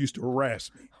how much you used to harass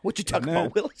me. What you talking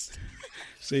about, Willis?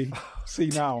 See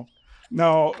now.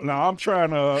 No, I'm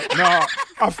trying to.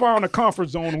 I found a comfort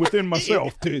zone within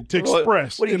myself to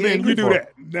express. What are you and then angry you do for?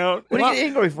 that. Now, What are you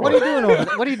angry for? What are you doing over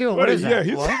there? What are you doing? What is that?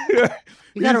 he's-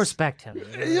 You gotta respect him.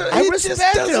 I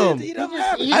respect him. He don't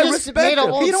have it. You I just respect made an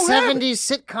him. old He don't have 70s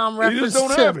sitcom You reference just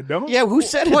don't to... have it, don't you? Yeah, who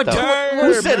said it What, though?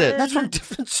 Who said it? That's from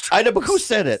Different Strokes. I know, but who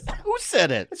said it? Who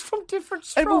said it? It's from Different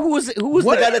I Strokes. mean, who was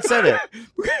the guy that said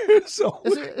it? So,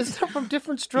 Is that from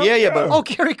Different Strokes? Yeah, yeah, but- Oh,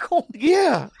 Gary Coleman.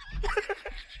 Yeah.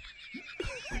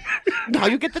 Now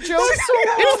you get the joke.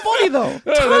 It's funny though.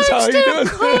 that's how he does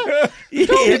it. He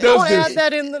Don't does add this.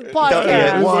 that in the Yeah,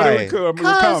 podcast. why?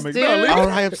 Cuz, dude. All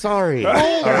right, I'm sorry.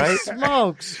 All right,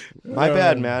 Smokes. my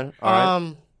bad, man. All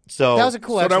right. So That was a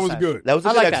cool So that exercise. was good. that was a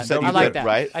I good like exercise. that. You I like did, that.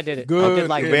 right? I did it. Good. I did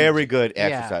like it. Very good Yeah.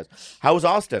 exercise. How was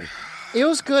Austin? It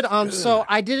was good. So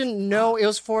I didn't know it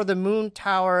was for the Moon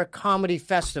Tower Comedy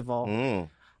Festival.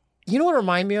 You know what it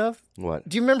reminded me of? What?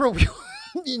 Do you remember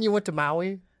you went to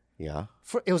Maui? Yeah.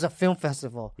 It was a film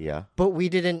festival. Yeah. But we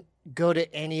didn't go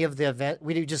to any of the event.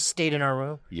 We just stayed in our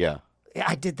room. Yeah.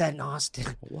 I did that in Austin.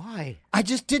 Why? I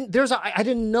just didn't. I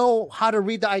didn't know how to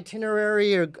read the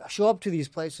itinerary or show up to these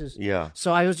places. Yeah.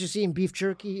 So I was just eating beef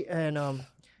jerky and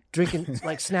drinking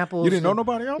like Snapples. You didn't know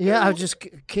nobody out there? Yeah, I just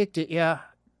kicked it. Yeah,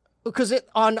 because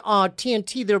on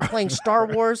TNT they were playing Star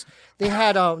Wars. They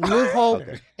had New Hope,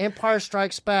 Empire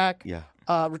Strikes Back, Yeah.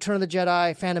 Return of the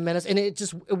Jedi, Phantom Menace, and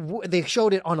they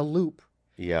showed it on a loop.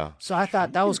 Yeah. So I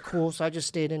thought that was cool. So I just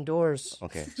stayed indoors.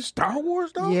 Okay. Star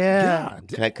Wars, though? Yeah.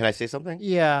 Can I say something?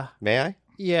 Yeah. May I?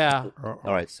 Yeah. All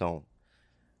right. So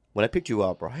when I picked you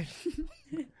up, right?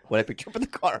 When I picked you up in the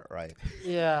car, right?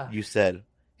 Yeah. You said,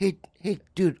 "Hey,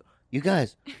 dude, you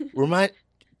guys,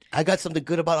 I got something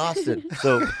good about Austin,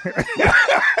 so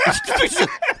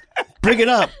bring it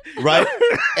up, right?"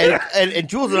 And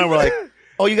Jules and I were like,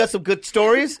 "Oh, you got some good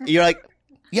stories?" And you're like,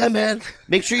 "Yeah, man.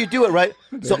 Make sure you do it, right?"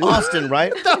 So Austin,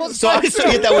 right? That was so my I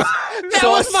story. That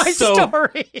was my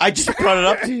story. I just brought it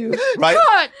up to you, right?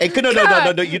 Cut! And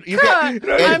no. You Cut!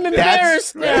 got. I'm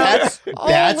embarrassed now.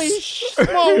 Holy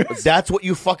smokes. That's what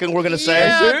you fucking were gonna say.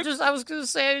 Yeah, I was gonna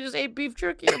say I just ate beef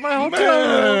jerky in my hotel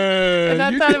room, and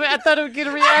I thought it would get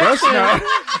a reaction.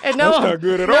 And no, That's not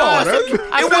good at all.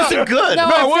 It wasn't good. No,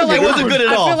 it wasn't good at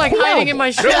all. I feel like hiding in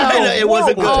my shell. Yeah, it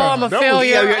wasn't good. Oh, I'm a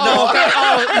failure. No,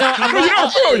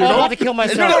 I'm about to kill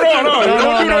myself.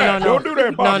 No, don't do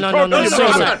that, Bobby. No,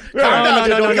 suicide.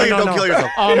 Don't kill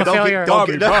yourself. Oh, I'm a failure.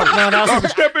 Bobby, No,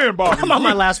 step in, Bobby. I'm on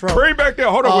my last rope. Bring back there.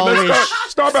 Hold on. Holy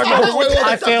Let's start back over with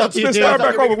I failed you, Let's dude. start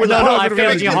back over with No, the I positive failed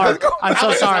energy. you hard. I'm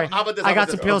so sorry. How about this? I got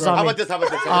some pills on How me. about this?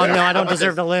 Oh no, I don't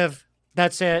deserve to live.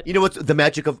 That's it. You know what's the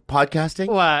magic of podcasting?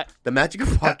 What? The magic of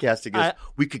podcasting is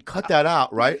we could cut that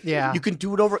out, right? Yeah. You can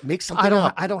do it over. Make something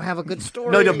up. I don't have a good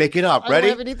story. No, make it up. I don't Ready?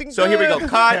 have anything So here we go. good.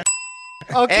 Cut.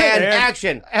 Okay. And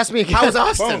action. Ask me again. How was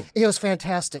Austin? It was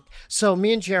fantastic. So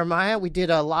me and Jeremiah, we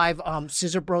did a live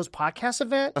Scissor Bros podcast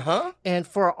event. Uh-huh. And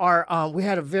for our, we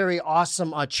had a very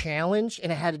awesome challenge,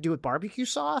 and it had to do with barbecue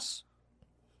sauce.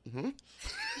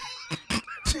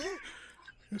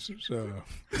 This is,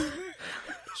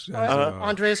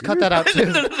 Andreas, cut that out too.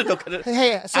 No, cut it.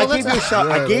 Hey, so I let's. gave you a shot.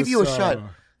 I Yeah, gave you a let's, shot.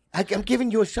 I'm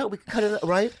giving you a shot. We can cut it out,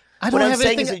 right? I don't what I'm have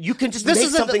saying anything. is that you can just this make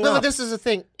is something up. This is the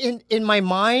thing. In my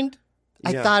mind,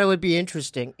 I Yeah. thought it would be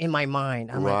interesting. In my mind,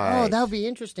 I'm like, oh, Right. that would be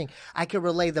interesting. I could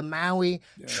relay the Maui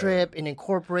trip and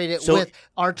incorporate it So- with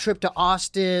our trip to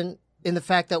Austin. In the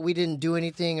fact that we didn't do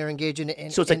anything or engage in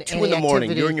So it's like 2 in the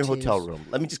morning. You're in your hotel room.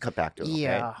 Let me just cut back to it. Okay?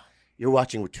 Yeah. You're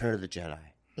watching Return of the Jedi,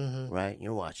 right?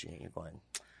 You're watching it. You're going,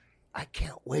 I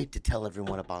can't wait to tell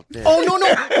everyone about this. Oh no!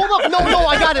 Hold up! No!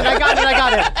 I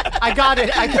got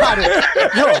it!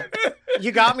 No,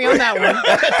 you got me on that one.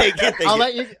 Thank you.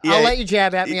 I'll let you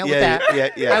jab at me with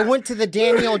that. Yeah. I went to the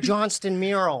Daniel Johnston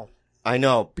mural. I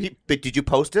know. But did you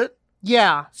post it?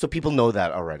 Yeah. So people know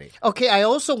that already. Okay. I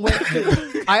also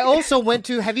went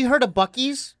to. Have you heard of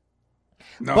Buc-ee's?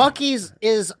 no. Buc-ee's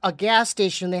is a gas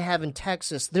station they have in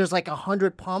Texas. There's like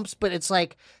 100 pumps, but it's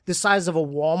like the size of a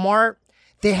Walmart.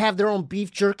 They have their own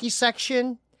beef jerky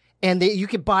section, and you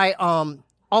could buy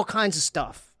all kinds of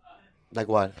stuff. Like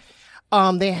what?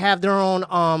 They have their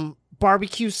own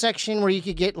barbecue section where you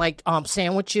could get like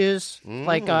sandwiches,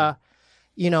 like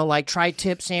like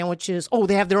tri-tip sandwiches. Oh,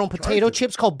 they have their own potato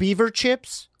chips called Beaver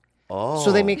Chips. Oh.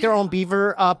 So they make their own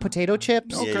beaver potato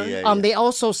chips. Okay. Yeah. They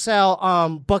also sell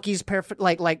Buc-ee's perfect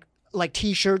like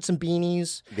T-shirts and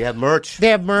beanies. They have merch. They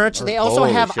have merch. They also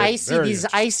Holy have shit. these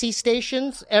icy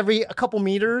stations every a couple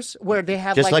meters where they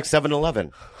have Just like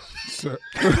 7-Eleven. So-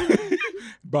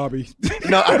 Bobby.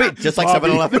 No, I mean, just like Bobby.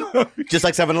 7-Eleven? Just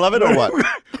like 7-Eleven or what?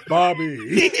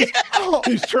 Bobby.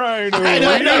 He's trying to.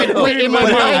 Wait, in my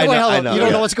mind, I know, you don't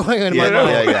yeah. know what's going on in Yeah, my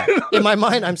mind. yeah. In my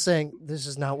mind, I'm saying this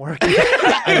is not working.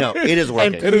 I know it is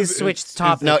working. And please switch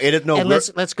topics. No, it is no. And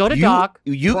let's go to you, Doc.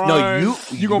 You Brian,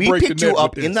 you gonna we break picked the you net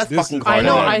up with in this. that This fucking is- car. I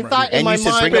know. Right, I right. thought in And my you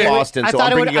said mind, bring it to Boston, I so thought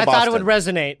I'm it would. bringing you I to thought it would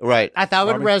Boston. resonate. Right. I thought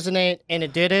it would Right. resonate, and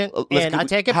it didn't. Let's And do- I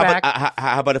take it how back. About,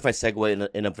 how about if I segue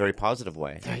in a very positive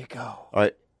way? There you go. All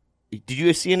right. Did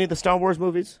you see any of the Star Wars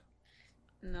movies?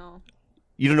 No.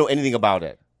 You don't know anything about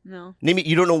it. No. Name me.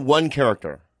 You don't know one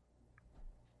character.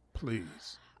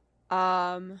 Please.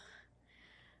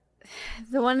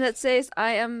 The one that says,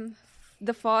 I am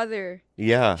the father.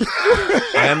 Yeah.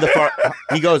 I am the father.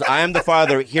 He goes, I am the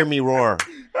father. Hear me roar.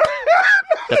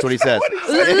 That's what he says.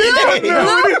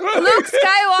 Luke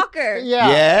Skywalker.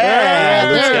 Yeah.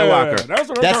 Luke Skywalker. That's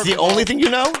what I'm That's the talking only thing you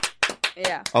know?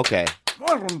 Yeah. Okay. That's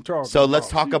what I'm talking So let's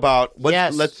about. talk about what.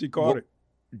 Yes. Let's. She caught it.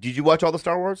 Did you watch all the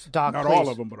Star Wars? Doc, Not please. all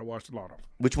of them, but I watched a lot of them.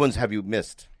 Which ones have you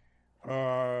missed?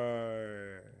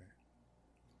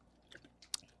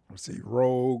 Let's see,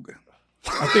 Rogue.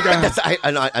 I think I. That's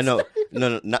I know.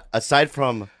 No, not, aside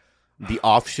from the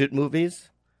offshoot movies,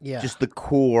 Yeah. just the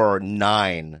core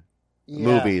 9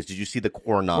 movies. Did you see the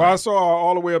core 9? Well, I saw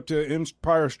all the way up to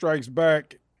Empire Strikes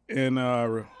Back, and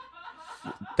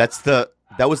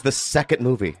That was the second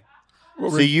movie. So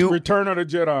Return of the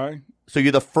Jedi. So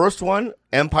you're the first one,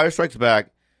 Empire Strikes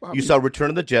Back. Bobby. You saw Return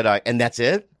of the Jedi, and that's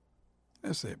it.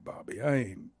 That's it, Bobby. I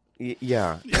ain't.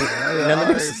 Yeah. Now, let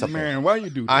me say something. Man, why you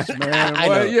do I, this, man? I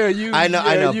Why- know. Yeah, you. I know.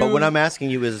 yeah, But you- what I'm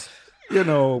asking you is, you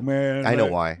know, man. I know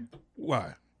like, why.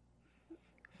 Why?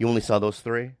 You only saw those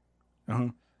 3. Uh-huh.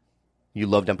 You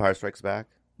loved Empire Strikes Back.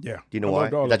 Yeah. Do you know I why?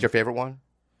 loved all Is of that your them. favorite one?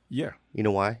 Yeah. You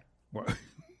know why? What?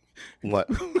 What?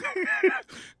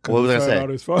 What was I gonna say? Out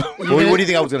his phone. What do you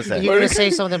think I was going to say? You're going to say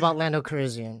something about Lando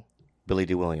Calrissian. Billy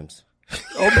D. Williams.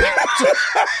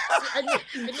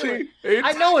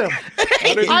 I know him.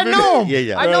 I know him.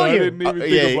 Yeah. I know I you. didn't even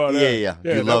think yeah, about that. yeah. Yeah,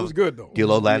 You that love- was good though. do you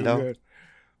love Really Lando? good.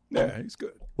 Yeah, he's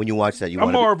good. When you watch that, you I'm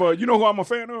want to more of a. You know who I'm a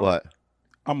fan of? what?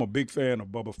 I'm a big fan of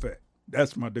Boba Fett.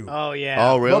 That's my dude. Oh,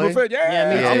 yeah. Oh, really? Boba Fett, yeah.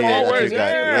 Yeah, me I'm too. Yeah, always, that's your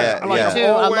guy. yeah. Yeah, I like yeah. it too.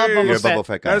 I love Always. Boba You're a Fett. Boba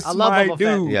Fett guy. That's I love my Boba Fett.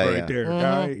 dude Yeah, right yeah. there,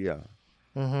 guy.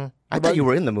 Yeah. I thought you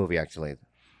were in the movie actually,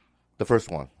 the first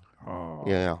one. Oh.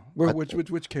 Yeah.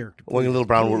 Which character? Wearing a little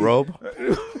brown robe.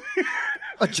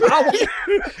 A Jawa.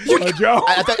 A Jawa.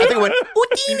 I thought it went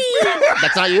Houdini.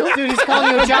 That's not you. Dude, he's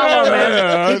calling you a Jawa,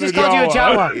 man. He just called you a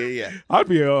Jawa. Yeah. I'd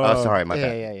be a. Oh, sorry, my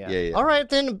Yeah, bad. yeah. All right,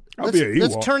 then I'll be an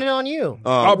let's Ewok. turn it on you.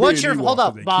 I'll be What's an your Ewok hold so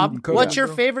up, they keep Bob? 'em cut What's out, your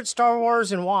bro. favorite Star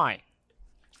Wars and why?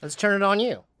 Let's turn it on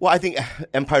you. Well, I think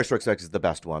Empire Strikes Back is the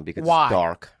best one because Why? it's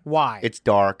dark. Why? It's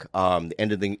dark.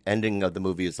 The ending of the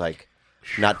movie is like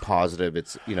not positive.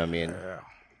 It's what I mean.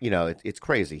 It's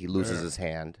crazy. He loses his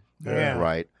hand. Yeah.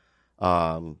 Right.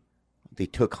 They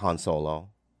took Han Solo.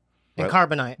 And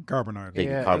Carbonite. Carbonite. They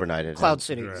Yeah. carbonated Cloud him.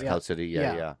 City, yeah. Cloud City.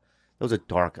 Yeah. Yeah. That was a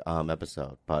dark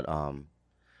episode, but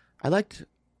I liked.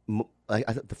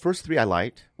 The first 3 I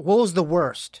liked. What was the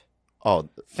worst? Oh,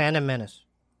 Phantom Menace.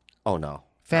 oh no,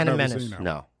 Phantom never Menace. seen that.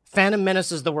 no. Phantom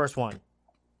Menace is the worst one.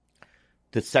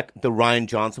 The Ryan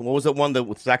Johnson. What was the one? The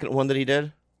second one that he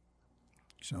did?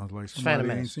 Sounds like Phantom somebody ain't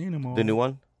Menace. seen him all. The new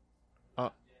one.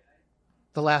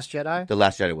 The Last Jedi? The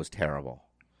Last Jedi was terrible.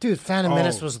 Dude, Phantom Oh.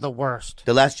 Menace was the worst.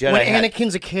 The Last Jedi. When had-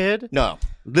 Anakin's a kid? No,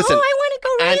 listen. Oh, I want to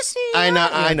go racing.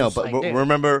 I know, It's but like, dude.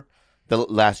 remember the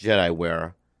Last Jedi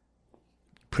where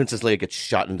Princess Leia gets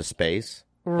shot into space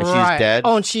and she's Right. dead.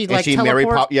 Oh, and she like she Mary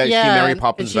teleports- Pop. Yeah, she Mary and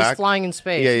Poppins she's back. flying in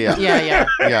space. Yeah. yeah.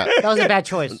 Yeah, That was a bad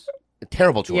choice.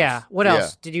 terrible choice. Yeah. What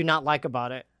else did you not like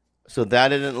about it? So that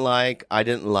I didn't like. I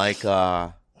didn't like.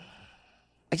 I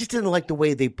just didn't like the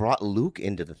way they brought Luke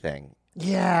into the thing.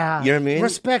 Yeah. You know what I mean?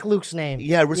 Respect Luke's name.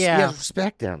 Yeah,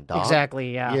 respect him, dog.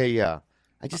 Exactly, yeah. Yeah.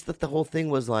 I just thought the whole thing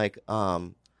was like,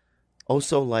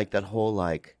 also like that whole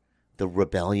like the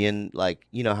rebellion, like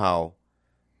you know how,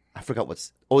 I forgot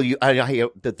what's. Oh, I hear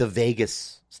the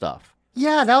Vegas stuff.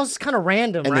 Yeah, that was kind of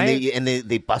random, And right? then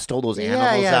they bust all those yeah,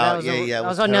 animals yeah, out. that was, yeah, a- it that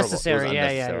was terrible. unnecessary. It was Yeah,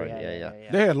 unnecessary.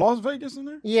 yeah. They had Las Vegas in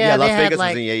there? Yeah, Las they had Vegas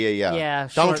like, was in. Yeah. Yeah,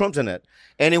 Donald short- Trump's in it.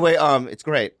 Anyway, it's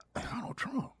great. Donald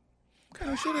Trump. What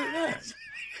kind of shit is that?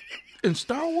 In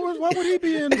Star Wars? Why would he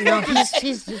be in? No,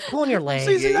 he's pulling your leg.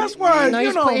 See, that's why, No, you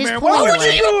he's know, pulling man. your Why would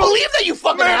leg. you even believe that, you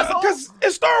fucking asshole? Because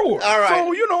it's Star Wars. All right.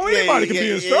 So, you know, anybody can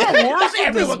be in Star Wars.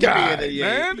 Everyone This can guy, be in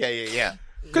it. man. Yeah.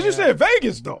 Because you said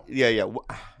Vegas, though. Yeah.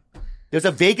 There's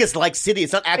a Vegas-like city.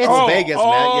 It's not actual It's- Vegas, oh,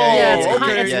 man. Yeah, Yeah, it's, okay.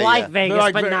 kind, it's yeah, like yeah. Vegas,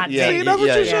 Like but Vegas. not Yeah. See, Vegas. that's what you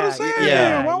Yeah, should have yeah, said. yeah,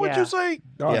 man. Why would yeah. you say?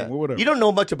 All right, well, whatever. You don't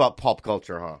know much about pop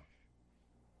culture, huh?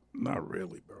 Not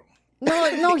really, bro.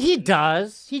 No, he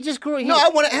does. He just grew. No, I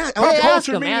want to ask. Hey, Pop ask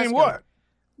culture him, ask meaning him. what?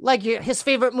 Like his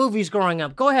favorite movies growing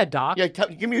up. Go ahead, Doc. Yeah,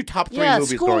 give me your top 3 Yeah,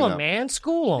 movies school growing him, up. man.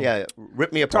 School him. Yeah,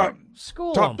 rip me apart.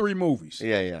 School Top him. 3 movies.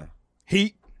 Yeah.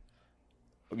 Heat.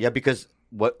 Yeah, because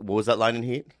what was that line in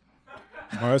Heat?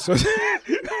 My son,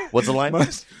 What's the line?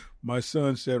 my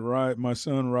son said, my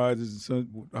son rises.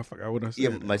 I forgot what I said. Yeah,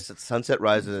 my sunset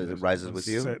rises with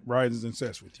you. Rises and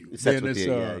sets with you. Sets with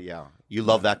you. Yeah. You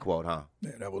love that quote, huh?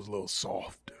 Yeah, that was a little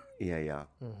soft. Yeah.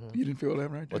 You didn't feel that,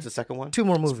 right? What's the second one? 2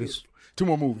 more movies. 2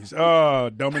 more movies.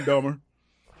 Dumb and Dumber.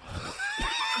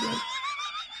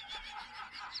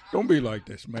 Don't be like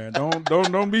this, man. Don't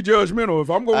be judgmental. If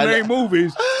I'm gonna name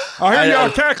movies, I hear y'all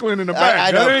cackling in the back.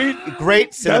 I know. That ain't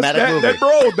Great cinematic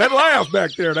movie. That laugh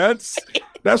back there. That's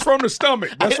from the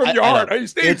stomach. That's from your heart. Hey,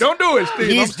 Steve, don't do it, Steve.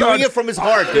 He's doing it from his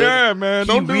heart, dude. Yeah, man.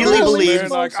 Don't do really this, believes man.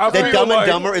 Like, I that feel Dumb and like-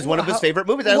 Dumber is one of his favorite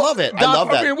movies. I love it. I love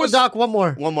that. I mean, Doc, one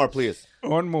more. One more, please.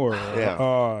 One more.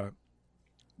 Yeah.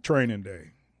 Training Day.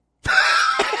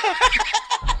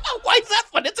 Why is that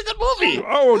fun? It's a good movie.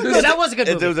 Oh, Yeah, that was a good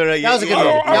movie. That was a good movie. I That was a don't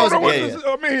know good what movie. this-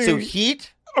 I mean, So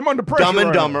Heat, I'm under pressure. Dumb and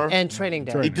right Dumber. And Training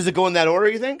Day. Does it go in that order,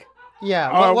 you think? Yeah.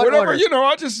 now. What Whatever. order?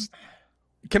 I just.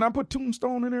 Can I put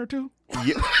Tombstone in there too?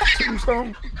 Yeah.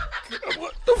 Tombstone.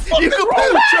 What the fuck is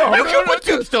wrong with y'all? You can put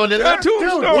Tombstone in there.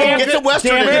 Tombstone. Damn Get the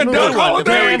Western damn in. good Good movie. one.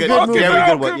 Very good. Damn good Very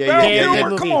good one. Yeah. Damn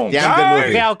good Come movie. on, Damn good guys.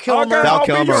 movie. Val Kilmer. Val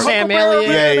Kilmer. Sam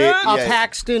Elliott. Yeah.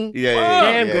 Paxton. Yeah.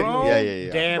 Damn yeah, good yeah, movie.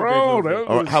 yeah. Damn Bro, good movie.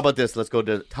 that Or was how about this? Let's go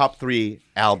to top 3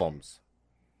 albums.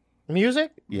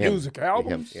 Music? Yeah. music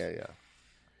albums. Yeah.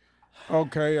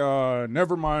 Okay,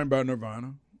 Nevermind by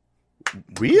Nirvana.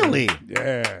 Really?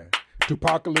 Yeah.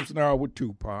 Tupacalypse Now with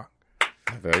Tupac.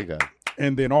 Very good.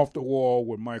 And then Off the Wall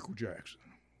with Michael Jackson.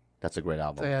 That's a great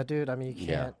album. Yeah, dude. I mean, you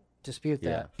can't dispute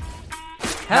that.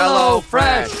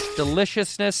 HelloFresh.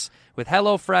 Deliciousness with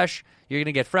HelloFresh. You're going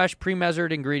to get fresh,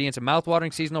 pre-measured ingredients and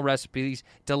mouth-watering seasonal recipes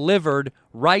delivered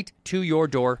right to your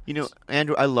door. You know,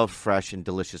 Andrew, I love fresh and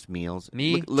delicious meals.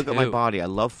 Me Look at my too. body. I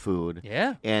love food.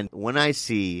 Yeah. And when I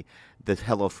see the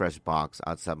HelloFresh box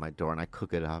outside my door and I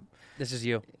cook it up, This is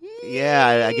you.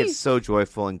 yeah, I get so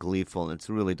joyful and gleeful, and it's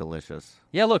really delicious.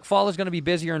 Yeah, look, fall is going to be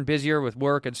busier and busier with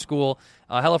work and school.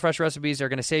 HelloFresh recipes are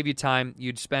going to save you time.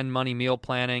 You'd spend money meal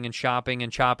planning and shopping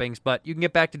and choppings, but you can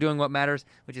get back to doing what matters,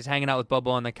 which is hanging out with Bubba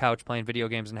on the couch, playing video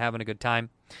games, and having a good time.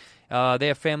 They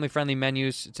have family-friendly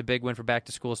menus. It's a big win for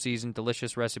back-to-school season.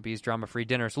 Delicious recipes, drama-free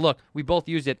dinners. Look, we both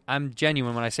used it. I'm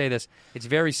genuine when I say this. It's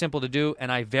very simple to do,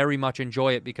 and I very much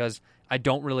enjoy it because I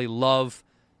don't really love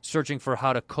searching for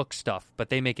how to cook stuff, but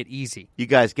they make it easy. You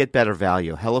guys get better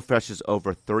value. HelloFresh is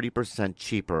over 30%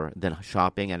 cheaper than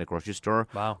shopping at a grocery store.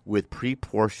 Wow. With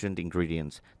pre-portioned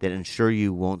ingredients that ensure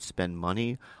you won't spend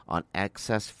money on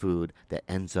excess food that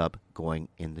ends up going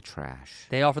in the trash.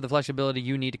 They offer the flexibility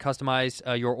you need to customize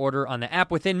your order on the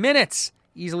app within minutes.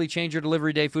 Easily change your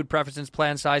delivery day, food preferences,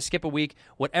 plan size, skip a week,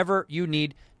 whatever you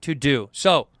need to do.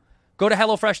 So, go to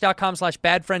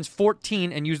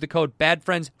HelloFresh.com/BadFriends14 and use the code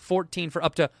BadFriends14 for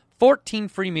up to 14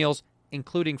 free meals,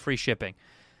 including free shipping.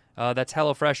 That's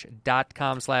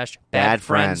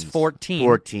HelloFresh.com/BadFriends14.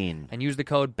 14. And use the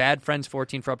code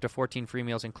BadFriends14 for up to 14 free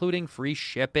meals, including free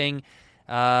shipping.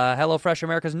 HelloFresh,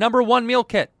 America's #1 meal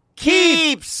kit.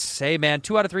 Keeps! Hey, man,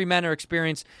 2 out of 3 men are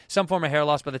experiencing some form of hair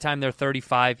loss by the time they're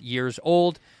 35 years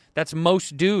old. That's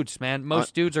most dudes, man.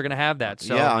 Most dudes are going to have that.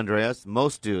 So. Yeah, Andreas,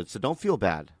 most dudes. So don't feel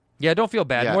bad. Yeah, don't feel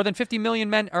bad. Yeah. More than 50 million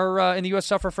men are in the U.S.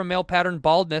 suffer from male pattern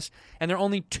baldness, and there are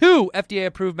only 2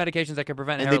 FDA-approved medications that can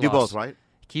prevent And hair they do loss. both, right?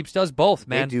 Keeps does both,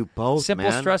 man. They do both, Simple,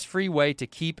 man. stress-free way to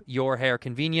keep your hair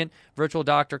convenient. Virtual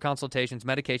doctor consultations,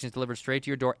 medications delivered straight to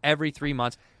your door every 3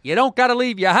 months. You don't got to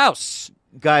leave your house.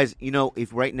 Guys, you know,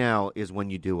 if right now is when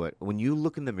you do it, when you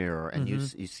look in the mirror and you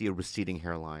see a receding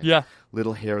hairline, Yeah.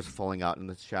 little hairs falling out in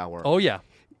the shower. Oh, yeah.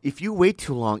 If you wait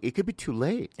too long, it could be too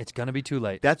late. It's going to be too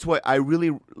late. That's why I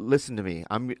really listen to me.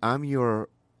 I'm your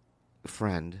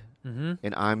friend, and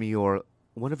I'm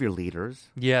one of your leaders,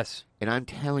 Yes. and I'm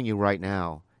telling you right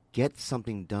now, get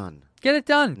something done. Get it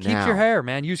done. Keeps Now. your hair,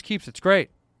 man. Use Keeps. It's great.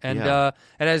 And Yeah.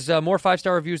 it has more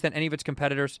 5-star reviews than any of its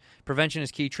competitors. Prevention is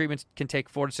key. Treatments can take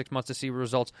 4 to 6 months to see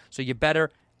results, so you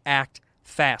better act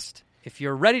fast. If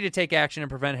you're ready to take action and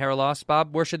prevent hair loss,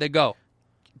 Bob, where should they go?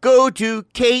 Go to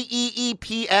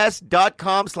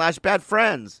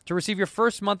KEEPS.com/badfriends. To receive your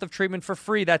first month of treatment for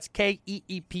free, that's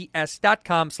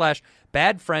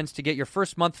KEEPS.com/badfriends to get your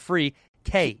first month free.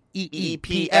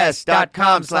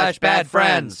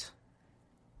 KEEPS.com/badfriends.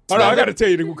 Oh, no, I got to tell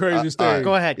you the craziest thing.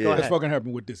 Go ahead. Yeah. Go That's ahead. fucking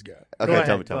happened with this guy. Okay, Go tell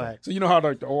ahead. me. Go ahead. So you know how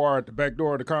like the OR at the back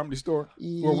door of the Comedy Store,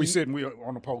 where we sit and we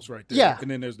on the post right there. Yeah. And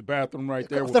then there's the bathroom right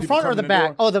there. where The people front or come the in back?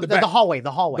 door. Oh, the back. hallway.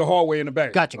 The hallway. The hallway in the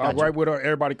back. Gotcha. Right where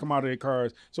everybody come out of their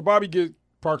cars. So Bobby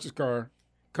parks his car,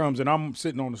 comes and I'm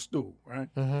sitting on the stool, right?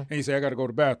 And he said, I got to go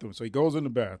to the bathroom. So he goes in the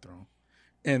bathroom,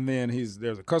 and then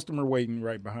there's a customer waiting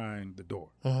right behind the door.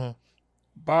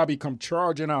 Bobby come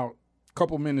charging out a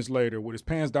couple minutes later with his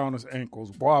pants down his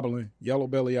ankles, wobbling, yellow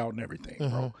belly out and everything,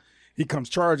 bro. He comes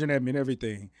charging at me and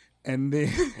everything. And then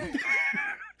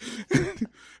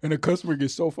and the customer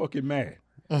gets so fucking mad.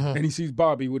 And he sees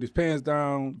Bobby with his pants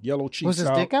down, yellow cheeks out. Was his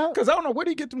dick out? Because I don't know, where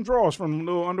did he get them drawers from? The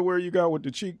little underwear you got with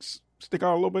the cheeks stick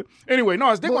out a little bit? Anyway, no,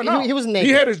 his dick went out. He was naked.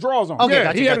 He had his drawers on. Okay, yeah,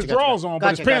 gotcha, he had gotcha, his drawers on,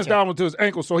 but his pants down to his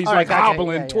ankles, so he's All right, like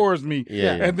hobbling yeah. towards me.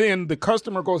 Yeah. And then the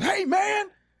customer goes, hey, man.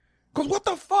 Goes, what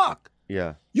the fuck?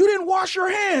 Yeah. You didn't wash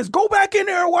your hands. Go back in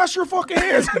there and wash your fucking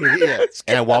hands. Yeah.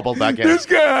 And I wobbled back in. This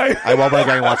guy. I wobbled back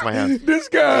in and washed my hands. This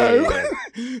guy.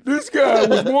 This guy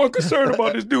was more concerned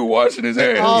about this dude washing his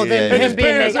hands. Oh, then Yeah, him being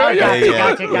pants naked.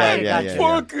 out. Gotcha.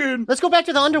 Fucking. Let's go back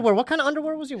to the underwear. What kind of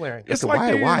underwear was he wearing? It's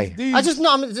Why? like Why? these- I just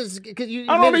know because you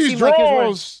I don't know made it these seem like he was wearing.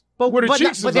 drawers where the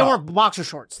cheeks But is they out. weren't boxer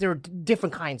shorts. They were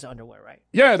different kinds of underwear, right?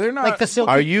 Yeah, they're not. Like the silky.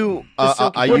 Are you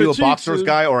silky- are Where you the a cheeks boxers is-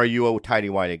 guy or are you a tidy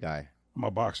whitey guy? My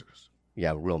boxers.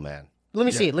 Yeah, real man. Let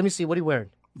me see. Let me see. What are you wearing?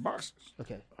 Boxers.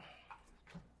 Okay.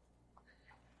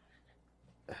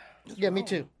 Yeah, me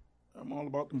too. I'm all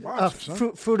about them boxers,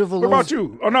 son. Fruit of the What Loom. about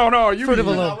you? Oh, no. You Fruit of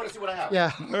the mean- Loom. to see what I have.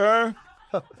 Yeah.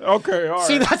 Okay, all right.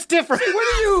 See, that's different.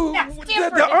 What are you?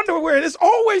 The underwear, there's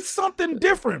always something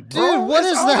different, bro. Dude, what It's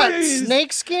is that? always-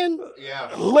 Snake skin? Yeah.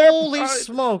 Holy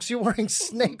smokes, you're wearing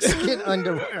snake skin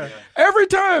underwear. Every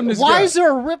time this Why guy. is there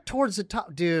a rip towards the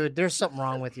top? Dude, there's something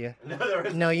wrong with you.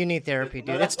 No, you need therapy,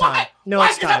 dude. It's time. No,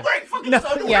 it's time. No,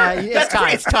 yeah, it's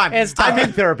time. It's time. It's time. I'm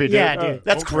in therapy, dude. Yeah, dude.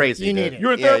 That's crazy. You need dude. it.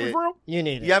 You're in Yeah, therapy, yeah. bro? You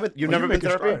need it. You haven't? You've never been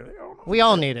to therapy? We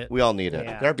all need it. We all need it.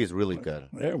 Yeah. Therapy is really good.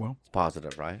 Yeah, well. It's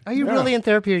positive, right? Are you really in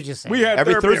therapy or just saying We had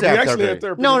Every therapy. Thursday I we have actually therapy. had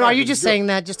therapy. No, are tonight. you It just was saying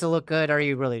that just to look good? Or are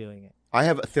you really doing it? I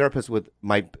have a therapist with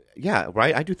my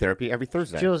right. I do therapy every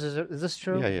Thursday. Jules, is this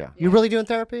true? Yeah. You really doing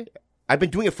therapy? I've been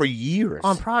doing it for years.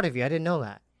 I'm proud of you. I didn't know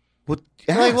that. Well,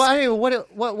 Like, ask. well, I mean,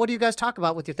 what do you guys talk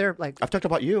about with your therapy? Like, I've talked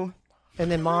about you.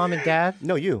 and then mom and dad?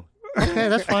 No, you. Okay,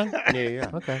 that's fine. Yeah.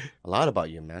 Okay. A lot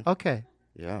about you, man. Okay.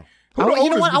 Yeah. Who the You know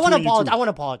oldest what? I want to between you apologize. two? I want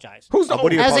to apologize. Who's the What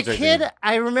do you As a apologize kid, to?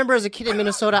 I remember as a kid in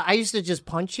Minnesota, I used to just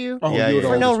punch you Oh, Yeah, you're yeah. the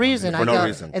for no oldest one. reason. For I no go-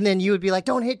 reason. And then you would be like,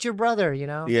 "Don't hit your brother," you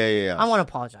know. Yeah. I want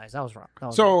to apologize. That was wrong. That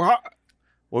was So,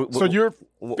 wrong. so you're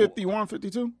wh- 51,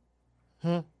 52?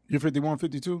 Hmm? You're 51,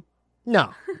 52?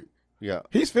 No, Yeah.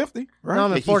 He's 50, right? no,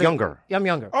 I'm at He's 40. younger. Yeah, I'm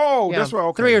younger. Oh, Yeah, that's right.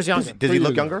 Okay. 3 years younger. Does he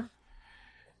look younger?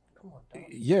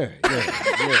 Yeah.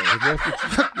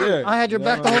 Yeah. I had your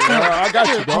back the whole time. I got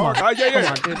you, dog. Yeah. Dude,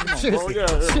 Come on, bro. seriously. Yeah,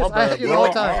 Seriously, my I bad, had you bro. the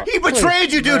whole time. He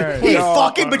betrayed you, dude. Man, He no,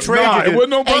 fucking betrayed nah, you, dude. it wasn't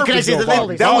no Hey, can I purpose, say though, that?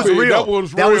 Bobby. That was Bobby, real. that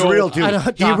was real. dude. I know,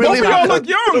 He Doc. really Both of y'all looked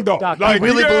look young, though. Doc, I really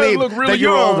you guys believe look really that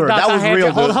you're young. older. Doc, That I was had real,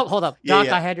 your, dude. Hold up. Yeah, Doc,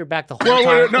 yeah. I had your back the whole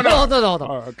Well, time. no. Hold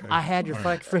on. Oh, okay. I had your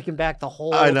freaking back the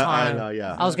whole I know, time.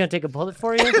 yeah. I was going to take a bullet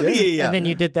for you. Yeah. And then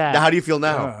you did that. Now, how do you feel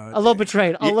now? A little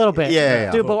betrayed. A little bit.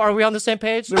 yeah. Dude, but are we on the same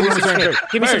page? Give we're me on some the same skin. page.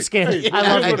 Give me Hey, some skin. hey, I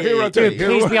love hey, you. hey, Dude, hey,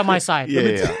 please hey. be on my side.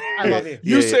 Yeah. I love you.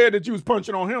 You Yeah. said that you was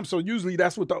punching on him, so usually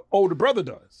that's what the older brother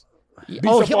does. Beats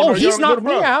Oh, up on the he's younger knocked me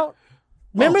brother. out.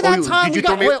 Remember Oh, that you- time did we you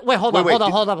got? throw me- Wait, hold wait,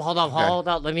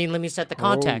 up. Let me set the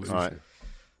context. All right.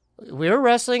 We were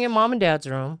wrestling in mom and dad's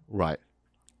room. Right.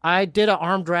 I did an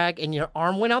arm drag, and your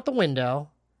arm went out the window.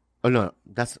 Oh, no.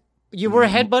 That's You were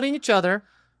headbutting each other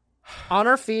on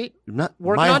our feet. not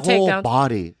Working my on whole takedowns.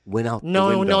 body went out the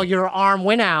No, window. your arm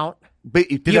went out. But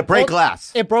did You it break pulled-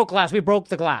 glass? It broke glass. We broke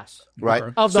the glass Right.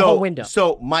 of the whole window.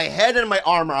 So my head and my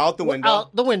arm are out the window.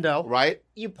 Out the window. Right?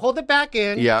 You pulled it back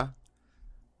in. Yeah.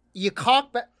 You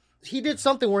cocked back. He did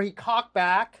something where he cocked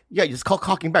back, Yeah, you just call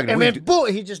cocking back. and What do then you do?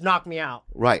 boom, he just knocked me out.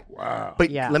 Right. Wow.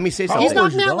 But Yeah. let me say How something. He's old knocked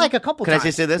was me you, out dog? like a couple Can I times.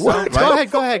 just say this? What? Though, right?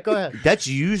 Go ahead. That's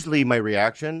usually my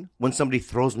reaction when somebody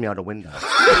throws me out a window.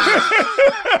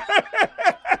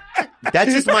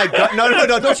 That's just my gut. No,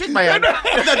 don't shake my hand.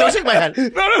 No, don't shake my hand.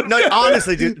 No,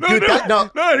 honestly, dude. No, dude, no. that, no.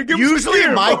 No, give me some Usually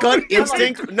skin, my bro. gut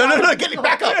instinct. No, get it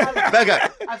back up. Back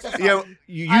up. You know,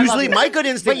 usually my gut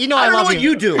instinct. But you know I I don't love know what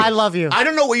you. you do. I love you. I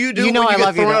don't know what you do. You know when I you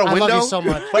love get you. thrown out a I love window. you so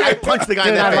much. But I punch the guy in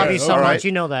Dude, the I face. love you so all right? much.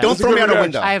 You know that. Don't That's a throw me great out a reaction.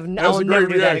 window. I That's will a never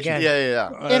great do that reaction.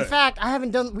 again. Yeah. In fact,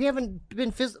 we haven't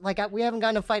been we haven't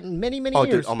gotten a fight in many Oh,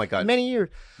 years. dude, oh my God. many years.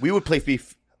 We would play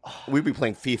FIFA. We'd be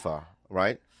playing FIFA,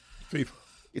 right? FIFA.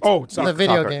 Oh, The soccer.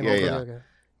 video Soccer. game. Yeah, oh, yeah. video game.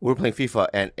 We were playing FIFA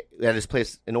and at this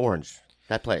place in Orange.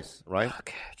 That place, right?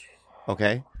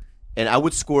 Okay. And I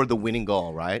would score the winning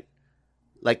goal, right?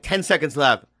 Like 10 seconds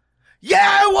left. Yeah,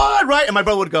 I won, right? And my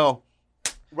brother would go,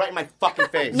 right in my fucking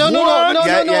face. No. Yeah,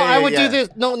 I would yeah. do this.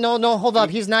 No. Hold up.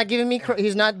 He's not giving me.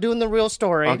 He's not doing the real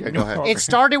story. Okay, go ahead. It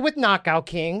started with Knockout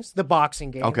Kings, the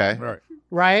boxing game. Okay. Right.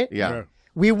 Right. Yeah.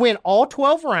 We went all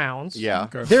 12 rounds. Yeah.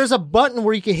 Okay. There's a button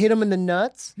where you can hit them in the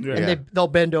nuts, Yeah. and Yeah. they'll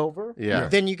bend over. Yeah.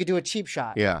 Then you could do a cheap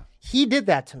shot. Yeah. He did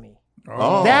that to me.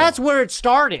 Oh. That's where it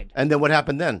started. And then what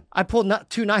happened then? I pulled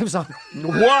 2 knives on him.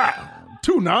 Wow.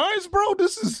 2 knives, bro?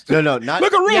 This is... No, not.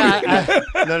 Look at Rudy. Yeah,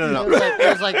 No. it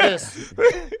was like this.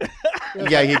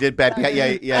 Yeah, he did bad.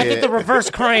 Yeah. I did the reverse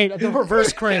crane.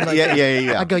 Like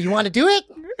Yeah. I go, you want to do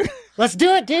it? Let's do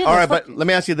it, dude. All right, Let's but let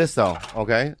me ask you this though,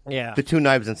 okay? Yeah. The 2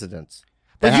 knives incidents.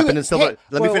 But That you- happened in Silver. hey,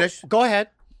 Let me well, finish. Go ahead.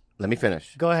 Let me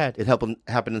finish. Go ahead. It happened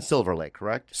in Silver Lake,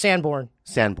 correct? Sanborn.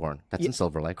 Sanborn. That's in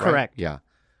Silver Lake, right? correct. Yeah.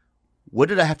 What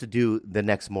did I have to do the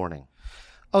next morning?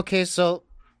 Okay, so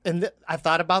I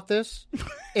thought about this.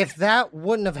 If that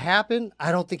wouldn't have happened,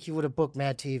 I don't think he would have booked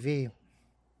Mad TV.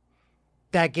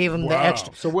 That gave him the Wow.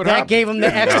 extra. So what that happened? gave him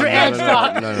the extra edge,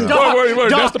 Doc. no. Doc, Wait,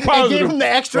 that's the Doc, positive. It gave him the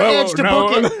extra Well, edge to no.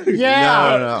 book it.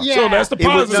 Yeah. No. Yeah. So that's the It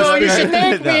was- positive. So you spin. should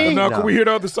thank me. Now, can we hear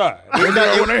the other side?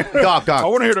 Doc. I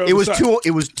want to hear the other It was side. 2.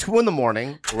 It was 2 in the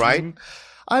morning, right?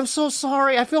 I'm so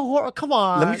sorry. I feel horrible. Come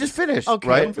on. Let me just finish. Okay.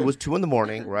 Right? It was 2 in the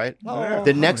morning, right? Yeah.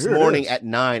 The next Here it morning is. at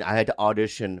 9, I had to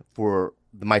audition for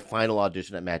my final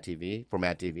audition at Mad TV for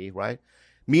Mad TV, right?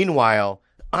 Meanwhile,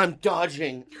 I'm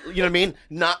dodging, you know what I mean?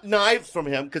 Not knives from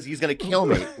him because he's gonna kill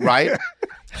me, right?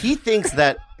 He thinks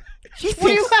that. What are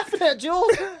you laughing at,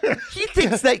 Jules? He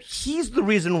thinks that he's the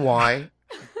reason why,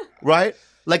 right?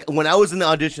 Like when I was in the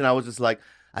audition, I was just like,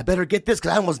 I better get this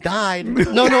because I almost died.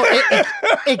 No.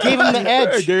 It gave him the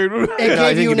edge. Hey, Gabe. It No, it gave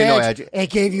didn't you an give me no edge. edge. It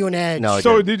gave you an edge. No, it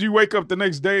So didn't. did you wake up the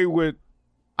next day with...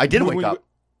 I didn't When wake we- up.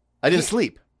 I didn't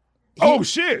sleep. Oh,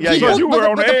 shit. Yeah, so yeah. you were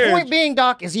on but the the edge. point being,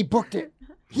 Doc, is he booked it.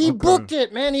 He booked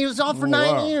it, man. He was on for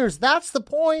 9 Wow. years. That's the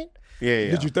point.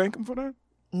 Yeah. Did you thank him for that?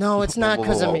 No, it's not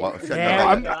because of me. Whoa, whoa, whoa. Yeah,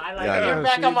 I'm- I like yeah, it. You're yeah.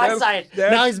 back See, on my that's- side.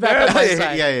 that's- Now he's back on my Yeah,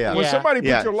 side. yeah. When somebody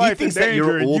Yeah. puts your He life in thinks that danger,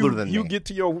 you're older you, than you me. get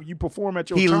to you perform at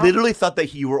your He top. literally thought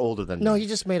that you were older than me. No, he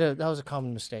just made that was a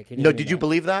common mistake. He didn't No, mean did you that.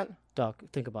 believe that? Doc,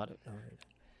 think about it. No.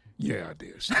 Yeah, I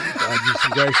did. I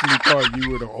just actually thought you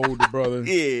were the older brother.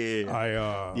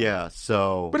 Yeah. Yeah,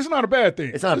 so. But it's not a bad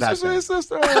thing. It's not a bad just, thing. It's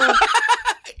just,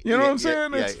 you know what I'm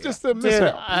saying? It's just a Dude,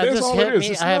 mishap. I That's just all hit it is. me.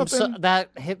 It's I am so, nothing. that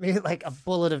hit me like a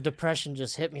bullet of depression.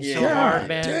 Just hit me so Yeah. hard, God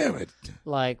man. damn it.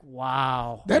 Like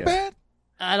wow. That bad?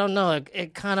 I don't know.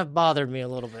 It kind of bothered me a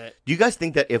little bit. Do you guys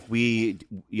think that if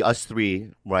us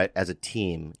 3, right, as a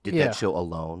team, did Yeah. that show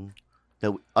alone,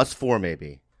 that us 4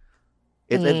 maybe?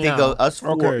 If No. they go us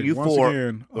 4, Okay, you once 4,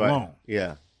 again, right, alone.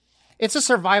 Yeah. It's a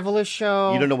survivalist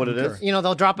show. You don't know what it is? You know,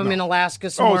 they'll drop them in Alaska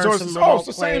somewhere, so some it's remote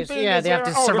the same place. thing Yeah, as, they have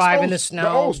to that's survive in the O's- the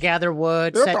snow, O's- gather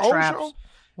wood, They're set the O's traps. show?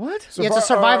 What? Yeah, it's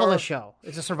a survivalist show.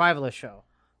 It's a survivalist show.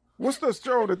 What's the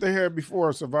show that they had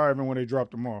before Surviving when they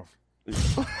dropped them off?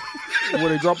 Where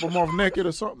they drop them off naked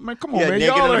or something? Man, come on, Yeah, man.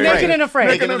 Naked Y'all and ain't- Afraid. Naked and Afraid.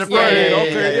 Naked and Yeah, Afraid. yeah, yeah,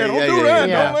 Okay, yeah, don't yeah, do yeah, that.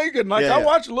 yeah. Don't make it. Like, Yeah, I yeah.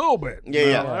 watch a little bit. Yeah,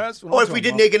 yeah. That's what Or I'm if we talking did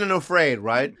about. Naked and Afraid,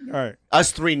 right? All right.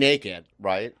 Us 3 naked,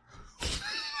 right?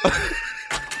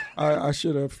 I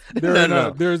should have.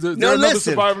 No. There's No, another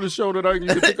listen. survivalist show that you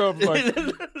can think of. Like,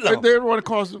 No. they want to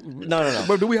cause. No.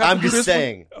 But do we have I'm to do just this one?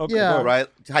 saying. Okay, Yeah. go ahead. Right?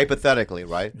 Hypothetically,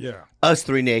 right? Yeah. Us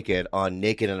 3 naked on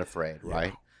Naked and Afraid,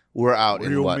 right? We're out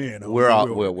in Real what? men, We're real out.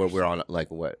 men. We're on like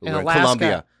what? In We're in Alaska.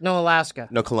 Colombia. No, Alaska.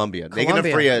 No, Colombia. Naked and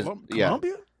Colombia. Afraid is yeah.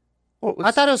 Colombia?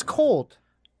 I thought it was cold.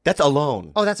 That's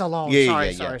alone. Oh, that's alone. Yeah,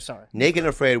 Sorry. Naked and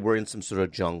Afraid, we're in some sort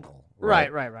of jungle.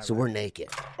 Right. So we're naked.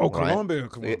 Oh, right? Colombia.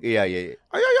 Yeah. Ay.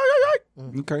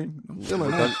 Okay. I'm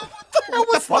feeling What that.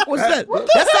 the fuck was that?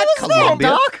 That's not Colombia.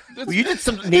 Doc? Well, you did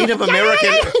some Native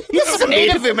American. You did some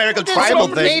Native American tribal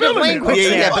some thing. native language Yeah,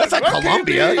 there. but it's not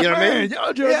Colombia. You know what I mean?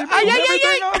 Y'all judging me on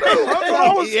everything I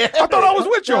do. I thought I was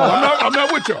with y'all. I'm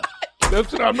not with y'all.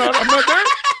 That's it. I'm not there.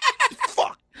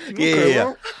 Fuck.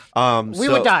 Yeah. We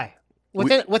would die.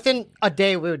 Within a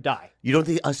day, we would die. You don't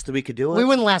think us 3 could do it? We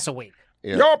wouldn't last a week.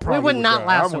 Yeah. Y'all We probably would not die.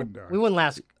 last. I wouldn't die. We wouldn't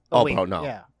last a Oh, week. bro, no.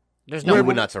 Yeah. There's No, no we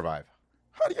would not survive.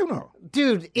 How do you know?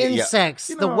 Dude, Yeah. insects,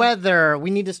 You the know- weather. We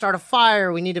need to start a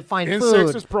fire. We need to find Insects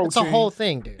food. is protein. It's a whole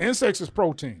thing, dude. Insects is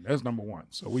protein. That's number one.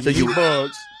 So we So eat you-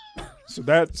 bugs. So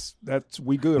that's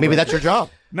we good. Maybe right that's your job.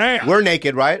 now. We're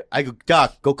naked, right? I go,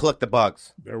 Doc, go collect the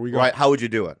bugs. There we go. Right? How would you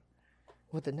do it?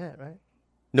 With the net, right?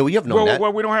 No, we have no net.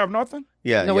 Well, we don't have nothing.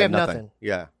 Yeah, No, you we have nothing. nothing.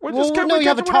 Yeah. We Well, just no, we you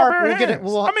have catch a them with our tarp. bare We'll get it- hands.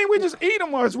 we'll- I mean, we just eat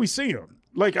them as we see them.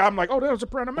 Like I'm like, oh, that was a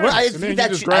Pranamax. Well, I And then think you that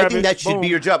just should, grab I think it, that should boom. be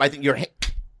your job. I think you're.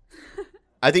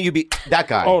 I think you'd be that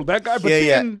guy. Oh, that guy. But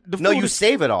yeah. then the No, food you is-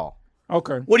 save it all.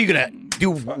 Okay. What are you gonna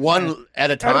do? One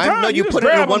at a time? No, you just put it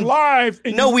in grab one. them live.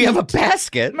 And No, you we have a eat.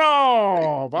 basket.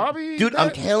 No, Bobby. Dude,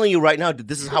 I'm telling you right now, dude,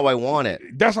 this is how I want it.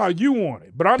 That's how you want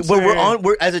it. But I'm But saying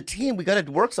we're as a team, we got to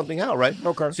work something out, right?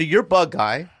 Okay. So you're bug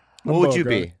guy. What I'm would bug you guy.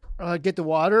 be? Get the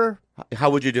water. How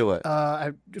would you do it?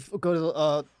 I go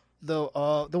to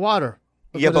the water.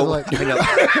 I'd Yeah, go but to the lake.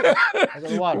 I go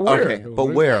to the water. okay, but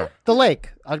where? The lake.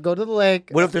 I'd go to the lake.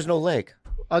 What if there's no lake?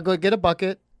 I'll go get a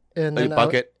bucket and A then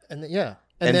bucket? and then, yeah.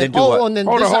 And then do what? And then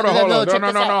Hold this on. no, check No.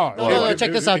 this out. No,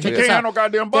 check this out. He Check can't this have out. no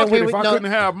goddamn Then bucket we if would- I no.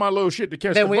 couldn't have my little shit to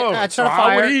catch Then the bug. I'd So start a how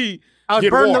fire. would he I'd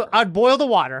get burn water? I'd boil the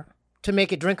water to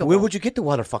make it drinkable. Where would you get the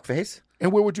water, fuckface?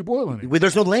 And where would you boil it?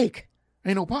 There's no lake.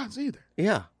 Ain't no pots either.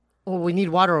 Yeah. Well, we need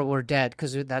water or we're dead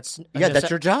because that's Yeah, that's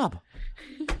your job.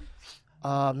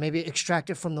 maybe extract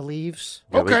it from the leaves.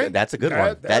 Yeah, Okay. that's a good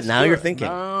one. That's Now you're good. thinking.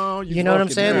 Now You know what I'm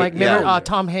fucking saying? did. Like remember Yeah.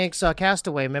 Tom Hanks'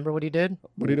 Castaway. Remember what he did?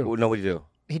 What do you do? No, what do you do?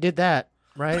 He did that,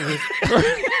 right?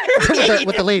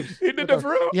 with the leaves. He did that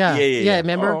for real? Yeah, Yeah.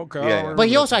 Remember? Oh, okay. Yeah, I yeah. don't But he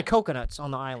remember. also had coconuts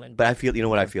on the island. But I feel, you know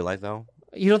what I feel like though?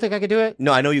 You don't think I could do it?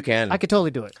 No, I know you can. I could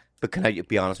totally do it. But can I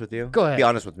be honest with you? Go ahead. Be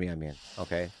honest with me, I mean.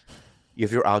 Okay.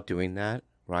 If you're out doing that,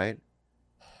 right?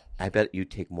 I bet you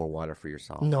take more water for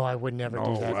yourself. No, I would never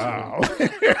Oh, do that. wow.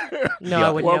 No, Yeah. I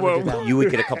would Well, never do that. You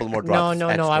would get a couple more drops. No,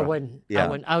 extra. I wouldn't. Yeah. I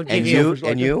wouldn't. I would and give you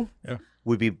and you Yeah.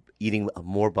 would be eating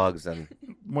more bugs than.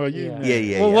 Well, Yeah.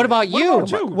 Yeah. Well, what about you? What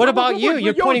about you? What about you? What You're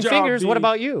would your pointing job fingers. be? What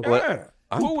about you? Yeah.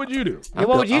 What would you do? Yeah,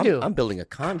 what would you do? I'm building a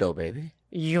condo, baby.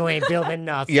 You ain't building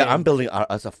nothing. Yeah, I'm building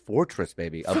us a fortress,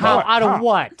 baby. Of How? what? Out of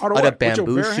what? Out of Out what? of With your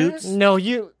bamboo bare shoots? hands? No,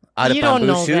 you. Out of You don't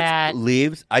bamboo know shoots, that.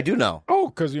 leaves. I do know. Oh,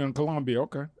 because you're in Colombia.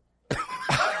 Okay.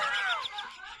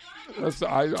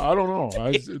 I don't know.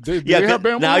 They Yeah, have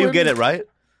bamboo now you in get it, right?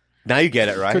 Now you get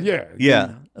it, right? 'Cause, yeah,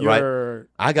 Yeah, right. you're-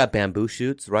 I got bamboo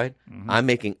shoots, right? I'm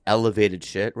making elevated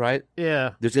shit, right?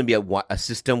 Yeah. There's gonna be a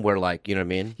system where, like, you know what I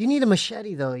mean? You need a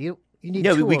machete though. You need.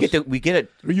 Yeah, tools. we get it.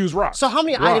 We use rocks. So how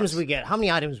many Rocks. items we get? How many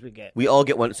items we get? We all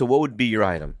get one. So what would be your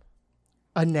item?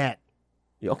 A net.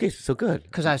 Yeah, okay, so good.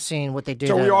 Because I've seen what they did.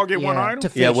 So we at- all get one yeah, item? To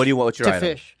fish. Yeah, what do you want? What's your to item?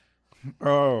 fish?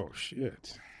 Oh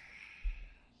shit!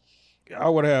 I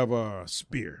would have a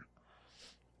spear.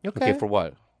 Okay. Okay, for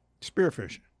what? Spear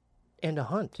fishing And a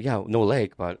hunt. Yeah, no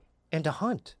lake, but And a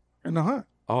hunt. and the hunt.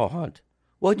 hunt.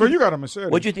 What Well, you got a machete.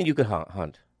 What do you think you could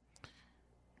hunt?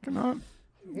 Can hunt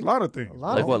a lot of things.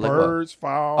 lot Like of what? Like what? Birds,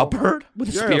 fowl. A bird with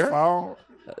a Yeah, spear? fowl.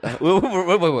 Wait.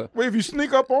 Well, if you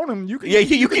sneak up on him, you can. Yeah,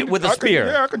 you can with a I can- spear.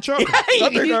 yeah, I can chop him. I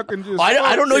think I can just.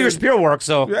 I don't know your fucking- spear work,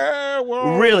 so Yeah,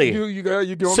 well, Really? you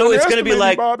don't So it's gonna be underestimate me,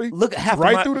 like, Bobby. look, half a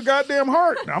right mi- through the goddamn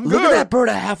heart. I'm look good. at that bird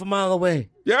a half a mile away.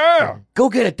 Yeah, Go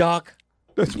get it, Doc.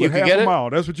 that's You what can half get a it? mile.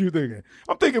 That's what you're thinking.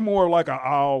 I'm thinking more like an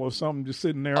owl or something just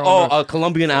sitting there. Oh, on the, a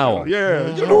Colombian owl.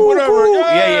 yeah, you know, whatever. cool.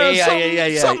 Yeah, Yeah,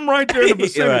 yeah. Something right there in the Right.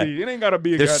 vicinity. It ain't got to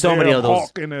be a There's so goddamn many of those.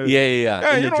 hawk in the,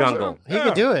 Yeah, in you the know what I'm jungle. saying? He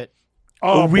could do it.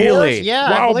 Oh, really? boars? Yeah,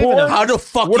 I Wild believe in boar? him. How the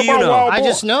fuck What do you about know? wild I boar?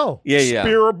 just know. Yeah.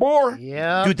 Spear or boar?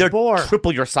 Yeah. Dude, they're boar.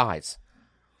 triple your size.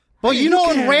 Well, you know,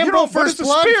 in can. Rambo You know, but First it's a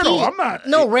Blood, spear, though. I'm not-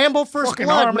 No, Rambo First fucking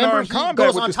Blood. arm in Remember, arm he combat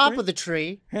goes with on this top thing. of the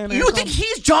tree. Hand You in think hand.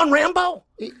 he's John Rambo?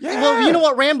 Well, you know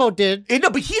what Rambo did?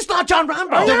 No, but he's not John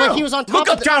Rambo. I No, am. but he was on top Look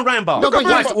of up the- John Rambo. No, but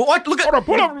Guys, he- what? Look at Hold on,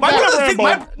 pull up my John brother.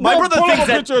 Rambo. My brother Pull up thinks a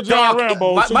that picture of John Doc.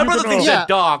 Rambo My so my you brother can thinks know. that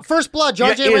Dog. First Blood,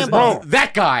 John J. is Rambo.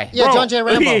 that guy. Yeah, Bro. John J.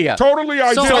 Rambo. Yeah. Totally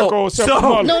identical except for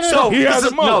mother. No. He has this a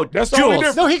is- mother. no, That's the only Jules.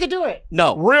 difference. No, he could do it.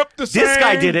 No, Rip the This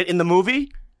guy same. did it in the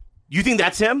movie. You think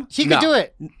that's him? He No. could do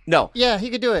it. No, Yeah, he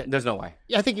could do it. there's no way.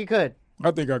 Yeah, I think he could.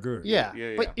 I think I could. Yeah.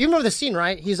 But you remember the scene,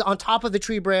 right? He's on top of the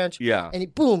tree branch. Yeah. And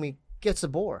he gets the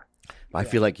boar. I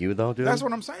feel like you though, dude. That's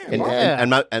what I'm saying. And, Wow. Yeah.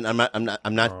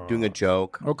 I'm not doing a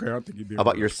joke Okay, I think you'd be about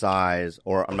right. your size,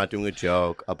 or I'm not doing a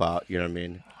joke about, you know what I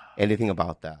mean, anything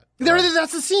about that.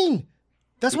 That's the scene.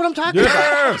 That's what I'm talking about.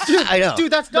 Yes. Dude, I know.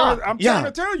 Dude, that's Doc. I'm Yeah. trying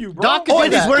to tell you, bro. Doc could Oh, do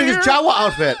and he's that. wearing his Jawa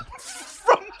outfit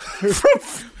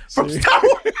from Star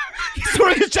Wars. He's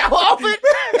wearing his Jawa outfit.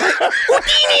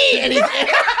 Houdini! And he's,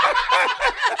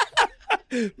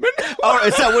 all right,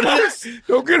 is that what it is?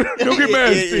 Don't get mad,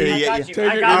 Yeah, Steve. yeah, yeah. Take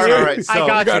I it got easy. you. All right, so- I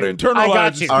got You gotta you. internalize I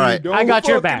got it, you. All right. Don't I got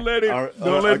your fucking back. Let it, All right,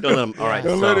 don't let it don't let him- all right,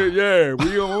 Don't so- let it. Yeah,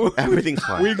 we on. Everything's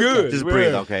fine. We good. Just Yeah.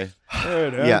 breathe, okay? Yeah, Yeah.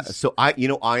 that's- So I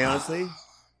honestly,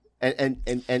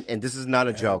 and this is not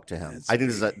a joke to him. I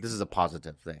think this is a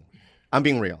positive thing. I'm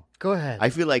being real. Go ahead. I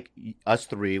feel like us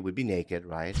three would be naked,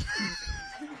 right?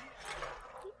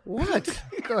 What?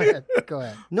 Go ahead. Go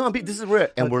ahead. No, this is real.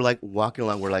 And we're like walking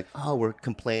along. We're like, oh, we're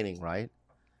complaining, right?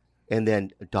 And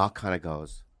then Doc kind of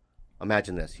goes,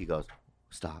 imagine this. He goes,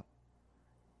 stop.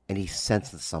 And he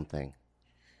senses something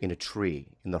in a tree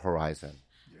in the horizon.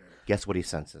 Guess what he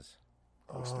senses?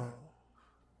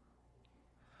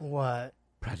 What?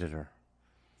 Predator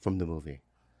from the movie.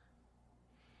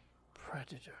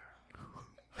 Predator.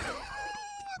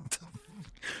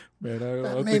 Man,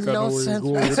 That I made think I know no where sense you're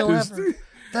going with whatsoever. this.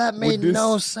 That made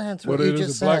no sense. But What you it just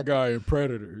is a black said. guy in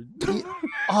Predator.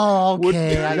 Oh,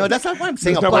 okay. No, that's not why I'm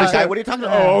saying a That's not black what guy. you What are you talking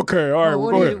about? Oh, okay. All right.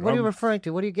 What Go are ahead. you, what are you referring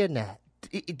to? What are you getting at?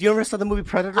 Do you ever saw the movie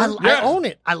Predator? I own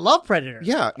it. I love Predator.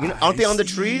 Yeah, aren't they on the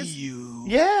trees?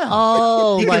 Yeah.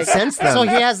 Oh, He can sense them. So he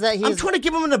has that. I'm trying to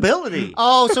give him an ability.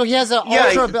 Oh, so he has an Yeah,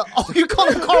 ultra ability. Oh, you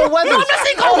call him Carl Weathers. No, I'm not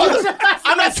saying Carl Weathers.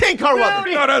 I'm not saying Carl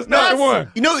Weathers. No, that's not the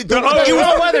one. You know,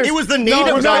 Weathers. it was the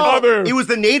native no. guy. It was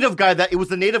the native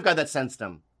guy that sensed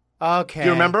him. Okay. Do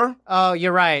you remember? Oh,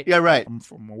 you're right. Yeah, right. I'm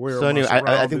aware So of anyway,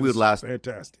 my I think we would last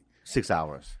Fantastic. 6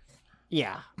 hours.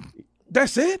 Yeah.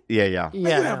 That's it? Yeah. Yeah. You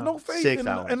have no faith 6 in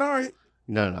hours.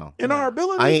 No. in our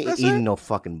ability. I ain't That's eating it? no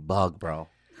fucking bug, bro.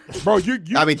 Bro, you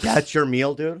I mean, that's your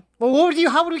meal, dude? Well,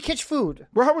 how would we catch food?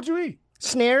 Bro, how would you eat?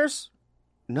 Snares?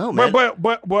 No, man. But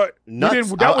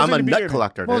Nuts. I'm a nut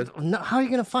collector, Well, dude. how are you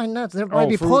going to find nuts? They might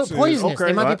be fruits and- poisonous. okay,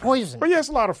 They might right. be poisonous. But yeah, it's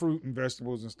a lot of fruit and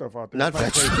vegetables and stuff out there. Not It's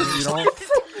not vegetables. crazy, you know?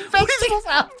 Vegetables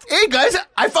out. Hey, guys,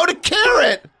 I found a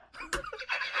carrot.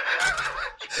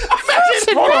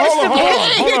 Hold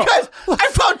on. Hey, guys, I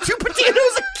found 2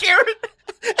 potatoes, a carrot,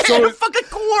 and a fucking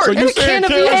corn. So you And a saying can of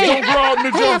carrots V8. don't grow out in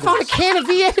the Hey, I jungle? found a can of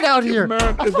V8 out here. Man,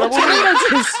 is that what Tomato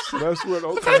juice. That's what,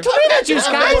 okay. Tomato juice,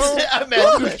 guys.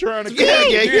 I'm just trying to Yeah,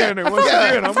 get yeah, again. yeah. And once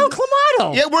again, I I'm found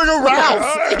Clamato. Yeah, we're in a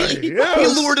Ralph's.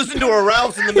 Yes. He lured us into a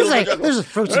Ralph's in the middle He's like, of the there's jungle. a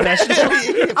fruits and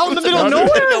vegetables. Out in the middle of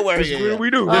nowhere? Nowhere. That's what we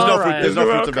do. There's no All fruit. right. There's no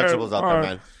fruits and Okay. vegetables out All there, right.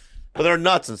 man. But there are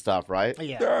nuts and stuff, right?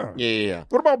 Yeah. Yeah.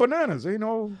 What about bananas? You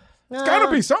know, it's got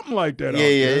to be something like that. out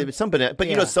there. Yeah. Some banana, but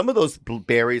you Yeah. know, some of those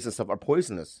berries and stuff are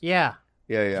poisonous. Yeah.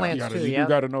 Yeah. Plants too, You yeah.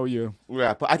 got to know you.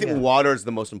 Yeah, but I think water is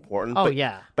the most important. Oh, but,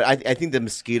 yeah. But I think the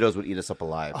mosquitoes would eat us up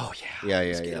alive. Oh, yeah. Yeah.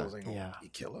 Mosquitoes ain't gonna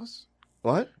kill us.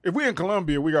 What? If we're in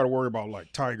Colombia, we got to worry about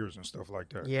like tigers and stuff like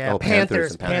that. Yeah, Oh,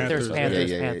 Panthers. Panthers.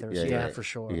 Yeah, for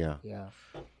sure. Yeah. Yeah.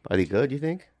 Are they good, you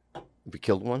think? If we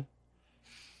killed one?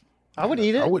 I would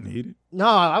eat it. I wouldn't eat it. No,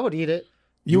 I would eat it.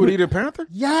 You would eat a panther?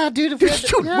 Yeah, dude. If we had to,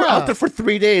 Dude, we're out there for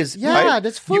 3 days. Yeah, right?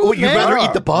 that's food, You'd man. rather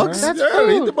eat the bugs? That's Yeah,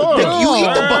 food. eat the bugs. Then you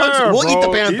eat the bugs. We'll eat the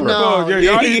bro, panther. Eat the No. bugs. Yeah,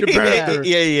 y'all eat the panther.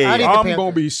 Yeah. I'd eat the I'm panther.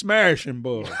 going to be smashing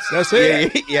bugs. That's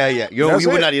it. Yeah. You That's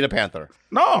would it. not eat a panther.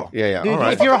 No. Yeah. Dude, All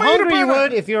right. if you're Fuck, I'm eating hungry, you panther.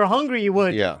 would. If you're hungry, you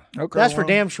would. Yeah. Okay, That's for well,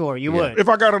 damn sure. You would. If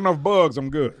I got enough bugs, I'm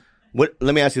good. What?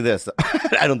 Let me ask you this.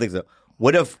 I don't think so.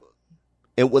 What if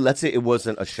let's say it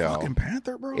wasn't a show. Fucking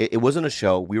panther, bro. It wasn't a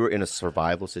show. We were in a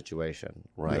survival situation,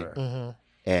 right? Yeah.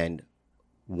 And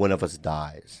one of us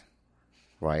dies,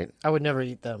 right? I would never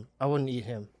eat them. I wouldn't eat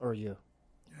him or you.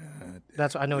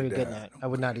 That's what I know what you're getting at. I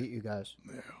would not eat you guys.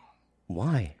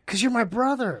 Why? Because you're my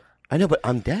brother. I know, but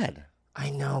I'm dead. I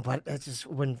know, but it just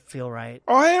wouldn't feel right.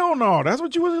 Oh, hell no. That's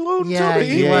what you was alluding Yeah, to.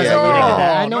 he was No, alluding to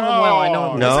that. I know him well. I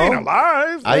know him well. This ain't No.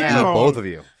 alive. I'd No. eat both of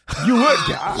you. You would,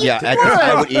 God. Yeah,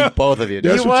 I would eat both of you.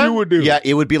 dude. That's what you would do. Yeah,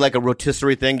 it would be like a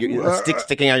rotisserie thing. A stick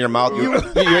sticking out your mouth. You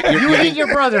would eat your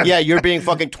brother. Yeah, you're being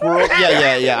fucking twirled.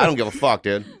 Yeah. I don't give a fuck,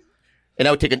 dude. And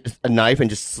I would take a knife and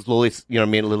just slowly, you know what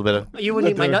I mean, a little bit of. You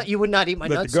wouldn't eat my nut. You would not eat my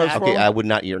let the nutsack. guts Okay, fall. I would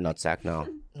not eat your nutsack now.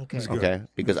 Okay. Okay,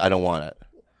 because I don't want it.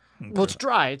 Well, it's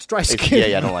dry. It's dry It's,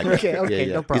 skin. yeah, I don't like it. Okay,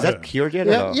 yeah. no problem. Is that cured yet?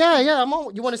 Or Yeah, no? yeah. I'm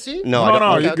on. You want to see? No, I No, don't.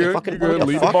 no, okay, you're okay, good. fucking, You're good. what the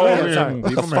Leave the fuck, ball man? in. Sorry. What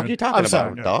Leave the him fuck in. are you talking I'm about,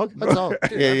 sorry. dog? That's all.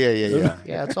 Yeah.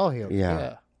 Yeah, it's all healed.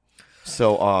 Yeah.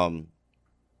 So, all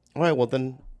right, well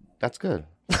then, that's good.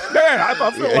 Yeah,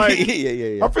 I feel like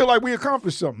yeah. I feel like we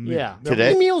accomplished something. Yeah. Today? How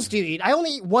many meals do you eat? I only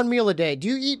eat one meal a day. Do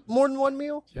you eat more than one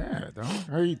meal? Yeah, dog.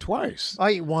 I eat twice. I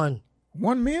eat one.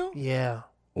 One meal? Yeah.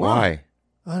 Why?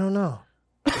 I don't know.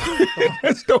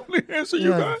 That's the only answer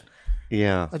you Yeah. got?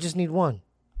 Yeah. I just need one.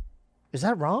 Is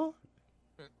that wrong?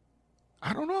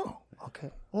 I don't know.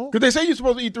 Okay. Well, Because they say you're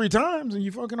supposed to eat 3 times and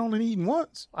you fucking only eating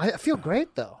once. I feel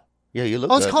great though. Yeah, you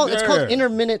look Oh, it's good. called Yeah.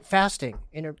 intermittent fasting.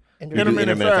 Intermittent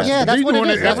Intermittent fasting. fasting. Yeah, that's You what it doing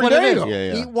is. That's every what it day, is. though.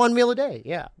 Yeah. Eat one meal a day.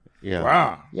 Yeah. Yeah.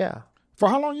 Wow. Yeah. For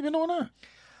how long you been doing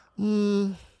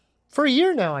that? For a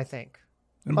year now, I think.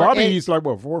 And Bobby and- eats like,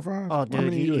 what, 4 or 5? Oh, How dude,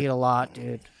 many you eat? eat a lot,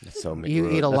 dude. That's so You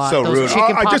rude. eat a That's lot. so Those rude.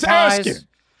 chicken I pot just pies. asking.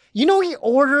 You know he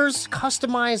orders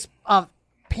customized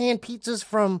pan pizzas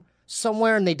from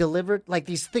somewhere and they deliver it, like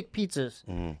these thick pizzas.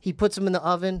 Mm-hmm. He puts them in the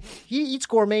oven. He eats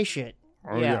gourmet shit.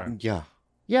 Oh, yeah. Yeah.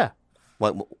 Yeah.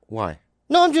 Why?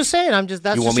 No, I'm just saying. That's You just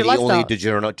want me your to eat only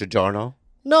lifestyle. DiGiorno?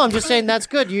 No, I'm just saying that's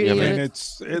good. You, Yeah, I man. mean,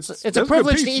 it's it's a good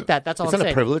privilege to pizza. eat that. That's all It's I'm not a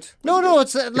saying. privilege. No,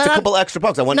 it's It's a couple extra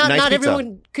bucks. I want not nice pizza.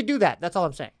 everyone could do that. That's all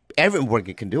I'm saying. everyone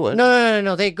can do it.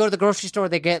 No. They go to the grocery store.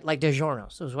 They get like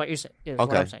DiGiorno. So is what you're saying. Is what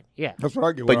Okay. I'm saying. Yeah. That's what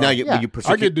I get. But now Yeah. you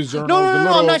I get DiGiorno. No. the I'm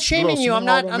little- not shaming little you. I'm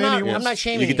not. small I'm mini not. I'm ones. not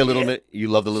shaming You get the little. You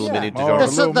love the little mini Oh, DiGiorno.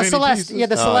 little the mini Celeste. pieces? Yeah,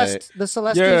 the Celeste. The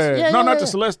Celestes. Yeah. No, not the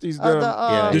yeah. Celestes.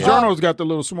 Yeah. DiGiorno's got the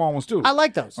little small ones too. I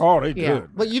like those. Oh, they Yeah, good.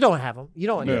 but you don't have them. You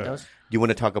don't Yeah. get those. Do you want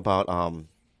to talk about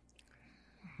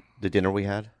the dinner we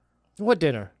had What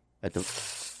dinner? at the?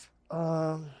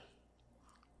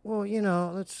 Well,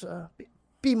 let's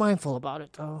be mindful about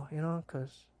it, though.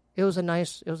 Because it was a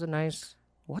nice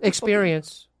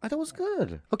experience. I thought it was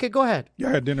good. Okay, go ahead. You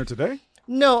had dinner today?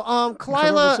 No, I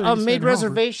Kalila thought you made said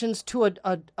reservations to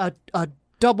a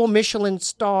double Michelin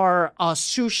star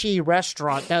sushi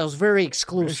restaurant that was very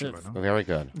exclusive. Very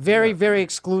good. Very, very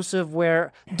exclusive.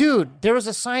 Where, dude, there was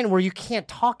a sign where you can't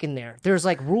talk in there. There's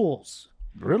like rules.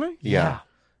 Really? Yeah.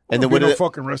 And And then then what? no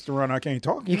fucking restaurant I can't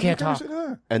talk. You can't talk. say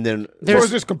that. And then So There's-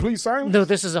 is this complete silence? No,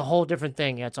 this is a whole different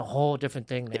thing. Yeah, it's a whole different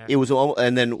thing there. it was.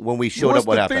 And then when we showed What's up,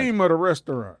 what the happened? theme of the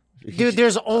restaurant? Dude,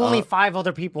 there's only 5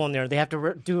 other people in there. They have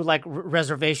to do like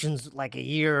reservations like a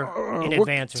year in what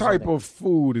advance. Or type something. of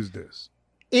food is this?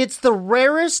 It's the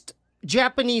rarest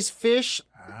Japanese fish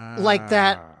like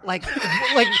that, like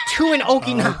two in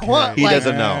Okinawa. He like,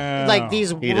 doesn't know. Like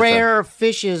these doesn't. rare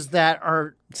fishes that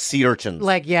are Sea urchins.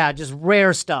 like just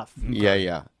rare stuff.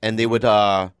 Yeah. And they would.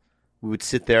 We would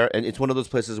sit there, and it's one of those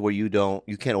places where you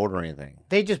can't order anything.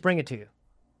 They just bring it to you.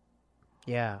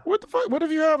 Yeah. What the fuck? What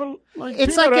if you have a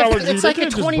It's peanut like a- allergy? it's They like a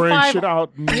can't just bring 25 shit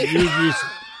out and you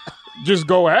just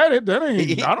go at it. That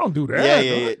ain't. I don't do that.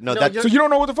 Yeah. No, No, that's So you don't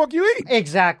know what the fuck you eat?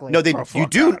 Exactly. no. They Oh, you fuck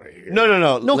do. outta here.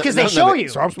 No. No, 'cause they show you.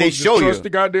 So I'm supposed They to just show trust you. the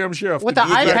goddamn chef With to the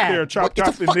get back iPad. there, chop, It's a chop,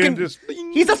 and then fucking- just.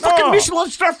 He's a fucking No. Michelin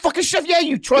star fucking chef. Yeah,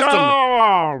 you trust him.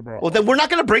 No, bro. Well, then we're not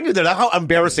going to bring you there. How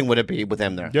embarrassing would it be with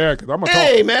him there? Yeah, because I'm gonna talk.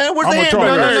 Hey, man, where's I'm the gonna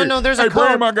talk. hamburger? No, there's a hey, bring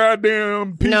code. my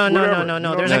goddamn piece. No. whatever.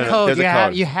 There's No, a code. there's a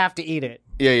code. You have to eat it.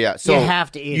 Yeah. So You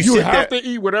have to eat it. You sit have there- to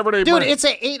eat whatever they Dude, bring. it's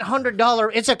a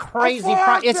 $800. It's a crazy Fuck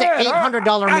price. It's that. an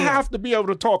 $800 meal. I have to be able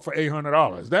to talk for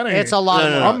 $800. That ain't. It's a lot. No, of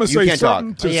no, money. no. I'm gonna You say can't talk.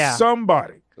 something to Yeah.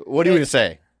 somebody. what are you going to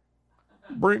say?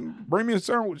 Bring me a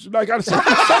sandwich. Like I said,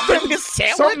 something,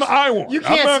 something I want. You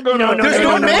can't- I'm not gonna. no, There's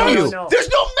no no, menu. no. There's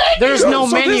no menu. There's no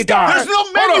So menu, this dog. guy- There's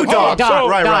no menu, Hold on, dog. hold on. So-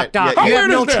 Right, right. Doc, Yeah, you How have weird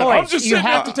no is that? choice. I'm just You sitting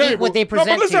have at to the eat table. what they No, present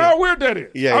but listen to you. how weird that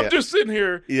is. Yeah, I'm yeah. just sitting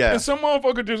here, Yeah. and some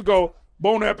motherfucker just go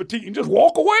bon appetit and just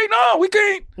walk away. No, we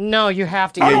can't. No, you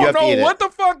have to I eat you don't have to eat know it. what the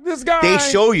fuck this guy. They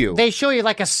show you. They show you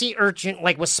like a sea urchin,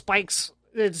 like with spikes.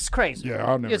 It's crazy. Yeah,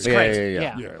 I'll never. It's Yeah, crazy.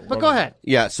 yeah. Yeah, But well, go ahead.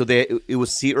 Yeah, so it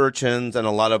was sea urchins and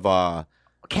a lot of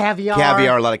Caviar. a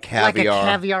lot of Like a caviar.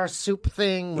 caviar soup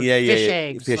thing with yeah, fish yeah,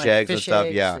 eggs. fish like eggs and fish stuff.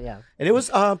 eggs, Yeah. And it was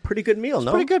a pretty good meal.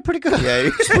 No, Pretty good. Yeah,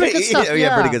 It's pretty good stuff.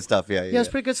 yeah, pretty good stuff. Yeah, Yeah, it's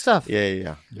pretty good stuff.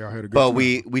 Yeah. Y'all had a good But time.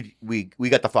 we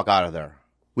got the fuck out of there.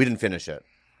 We didn't finish it.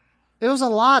 It was a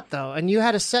lot though, and you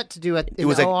had a set to do in It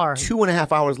was the like OR.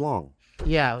 2.5 hours long.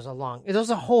 Yeah, it was it was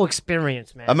a whole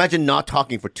experience, man. Imagine not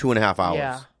talking for 2.5 hours.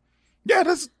 Yeah. Yeah,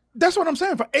 that's what I'm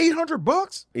saying. For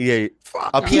 $800, Yeah,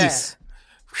 Fuck. a piece.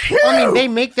 I mean, they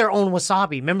make their own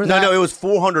wasabi. Remember that? No, it was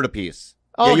 400 a piece.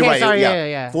 Oh, yeah, you're okay, right. sorry,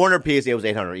 yeah. 400 a piece. It was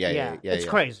 800. Yeah. It's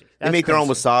crazy. They That's make their own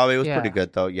crazy. wasabi. It was Yeah. pretty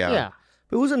good though. Yeah. Yeah.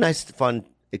 But it was a nice, fun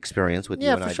experience with you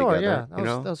Yeah, and for I sure. together. Yeah. You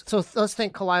know. So let's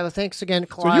thank Kalila. Thanks again,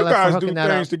 Kalila, So you guys for do hooking that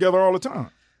things up. together all the time.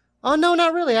 Oh no,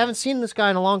 not really. I haven't seen this guy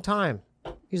in a long time.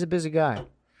 He's a busy guy.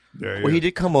 Yeah. Well, he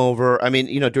did come over. I mean,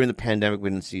 during the pandemic, we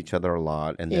didn't see each other a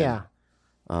lot, and then, Yeah.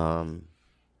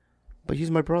 but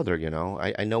he's my brother.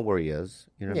 I know where he is.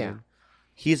 You know what I Yeah. mean?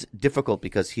 He's difficult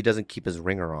because he doesn't keep his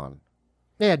ringer on,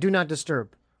 Yeah. Do not disturb.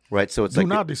 right? So it's Do like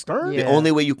not disturb. Yeah. the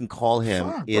only way you can call him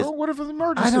Fuck, is bro, what if it's an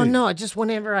emergency? I don't know. I just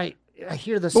whenever I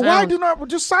hear the But sound, why do not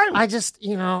just silence? I just it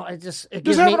Just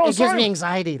gives have me it on it gives me silent.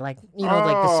 anxiety. Like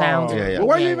like the sounds. Yeah, yeah. Well,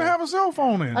 why you even have a cell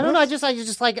phone in? I don't know. I just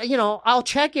like I'll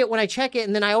check it when I check it,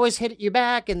 and then I always hit you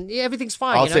back, and everything's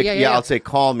fine. I'll you know? say I'll say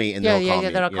call me and Yeah, they'll call me.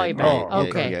 then I'll call you back. right.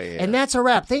 Okay. Yeah. And that's a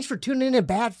wrap. Thanks for tuning in,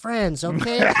 Bad Friends,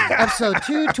 okay? Episode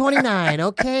 229,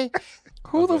 okay?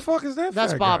 Who the fuck is that?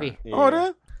 That's fat Bobby. Guy? Oh,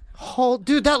 that? Oh,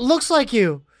 dude, that looks like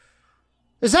you.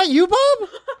 Is that you, Bob?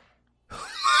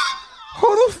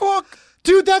 Who the fuck?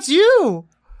 Dude, that's you.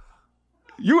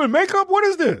 You in makeup? What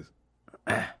is this?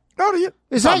 How do you?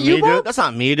 Is That's that not you, me, Bob? dude. That's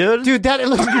not me, dude. Dude, that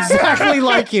looks exactly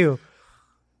like you.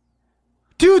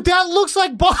 Dude, that looks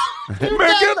like Bob. Dude,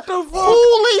 Man, get the fuck.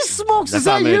 Holy smokes, That's is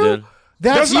that not me, you? dude.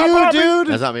 That's That's not you, Bobby. dude.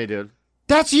 That's not me, dude.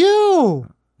 That's you.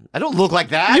 I don't look like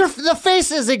that. The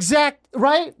face is exact,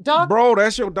 right, Doc? Bro,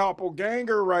 that's your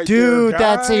doppelganger right Dude, there.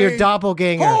 that's your guy.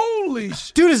 doppelganger. Holy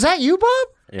shit. Dude, is that you, Bob?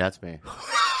 Yeah, that's me.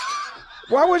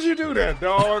 Why would you do that,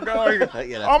 dog? Like,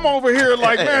 Yeah, that's I'm me. over here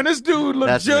like, man, this dude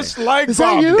looks That's just me. like Is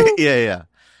that Bobby. you? Yeah.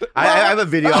 I have a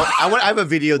video. I have a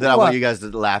video that I want you guys to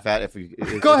laugh at.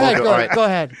 Go ahead. All right. Go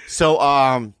ahead. So,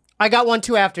 I got one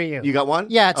too after you. You got one?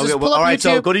 Yeah. Just pull up all right. YouTube.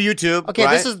 So go to YouTube. Okay.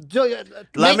 Right? This is.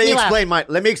 Let me explain mine.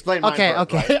 Let me explain mine. Okay. First,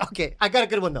 Okay. right? Okay. I got a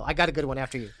good one though. I got a good one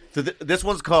after you. So this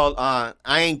one's called "I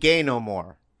Ain't Gay No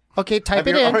More." Okay. Type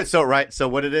it in. All right. So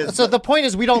what it is? So the point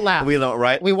is, we don't laugh. We don't.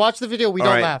 Right. We watch the video. We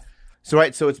don't laugh.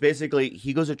 So so it's basically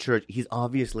he goes to church. He's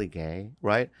obviously gay,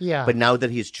 right? Yeah. But now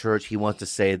that he's church, he wants to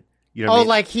say, you know, what I mean?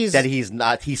 like he's that he's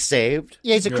not. He's saved.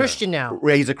 Yeah, he's a Christian now.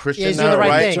 Right, he's a Christian he's now, doing the right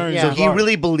right? thing. So he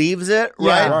really believes it,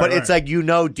 right? Yeah. But it's like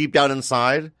deep down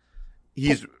inside,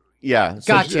 he's So,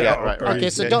 gotcha. Yeah, right. Okay,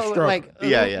 so don't like.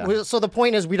 Yeah. So the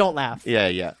point is, we don't laugh.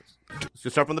 Yeah. So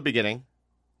start from the beginning.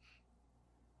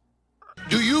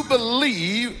 Do you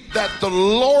believe that the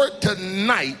Lord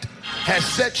tonight has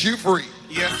set you free?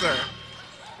 Yes, sir.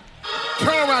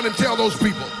 Turn around and tell those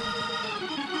people.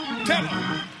 Tell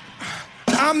them.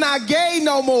 I'm not gay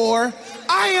no more.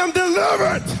 I am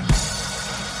delivered.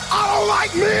 I don't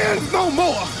like men no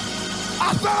more.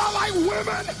 I said I like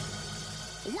women.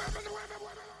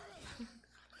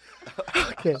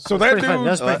 Okay. So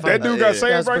that dude got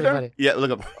saved right there? Funny. Yeah,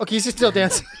 look up. Okay, he's still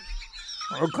dancing.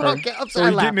 Okay. I'm So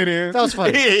sorry. he's getting it in. That was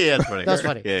funny. Yeah, that's funny. That's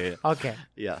funny. Yeah. Okay.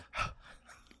 Yeah.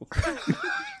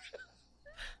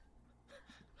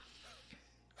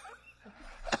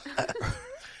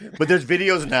 But there's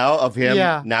videos now of him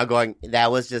now going,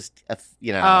 that was just,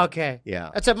 Oh, okay.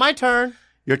 Yeah. That's it. My turn.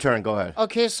 Your turn. Go ahead.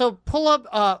 Okay, so pull up.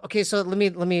 Okay, so let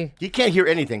me. You can't hear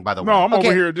anything, by the way. No, I'm okay,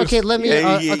 over here. Just, okay, let me.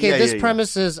 Yeah, This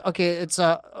premise is okay. It's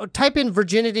type in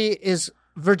virginity is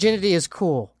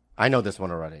cool. I know this one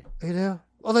already. You know.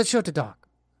 Well, let's show it to Doc.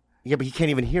 Yeah, but he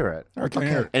can't even hear it. I can't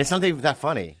hear it. And it's not even that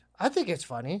funny. I think it's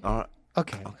funny.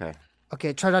 Okay.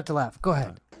 Okay. Try not to laugh. Go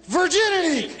ahead.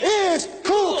 Virginity is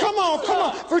cool. Come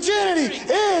on. Virginity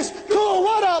is cool.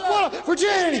 What up?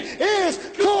 Virginity is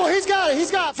cool. He's got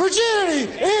it.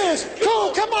 Virginity is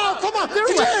cool. Come on.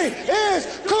 Virginity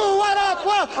is cool. What up?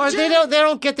 All right, they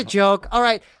don't get the joke. All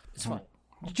right, it's fine.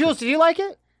 Jules, did you like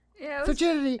it? Yeah,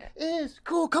 Virginity is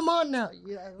cool. Come on now.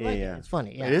 Yeah, I like it. It's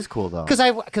funny. Yeah. It is cool, though. Because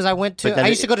I went to. I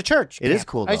used to go to church. It is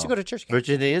cool, though. I used to go to church.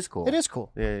 Virginity is cool. It is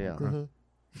cool. Yeah. So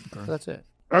that's it.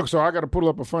 Oh, so I got to pull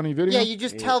up a funny video? Yeah, you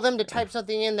just tell them to type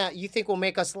something in that you think will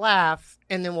make us laugh,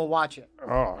 and then we'll watch it.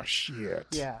 Oh, shit.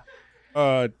 Yeah.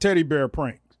 Teddy bear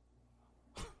prank.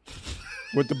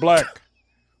 With the black.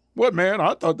 What, man?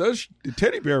 I thought the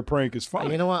teddy bear prank is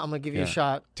funny. You know what? I'm going to give you a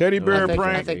shot. Teddy bear I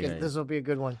prank. think this will be a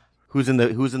good one. Who's in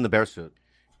the bear suit?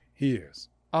 He is.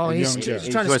 Oh, he's young guy.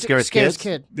 trying He's to scare his scare his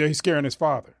kids? kid. Yeah, he's scaring his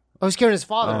father. Oh, he's scaring his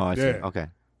father. Oh, I see. Yeah. Okay.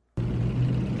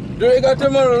 Do they got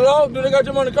them on the law? Do they got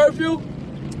them on the curfew?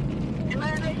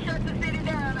 Man, they shut the city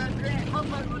down. I said,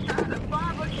 motherfuckers trying to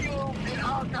barbecue and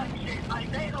all type of shit.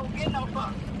 Like, they don't get no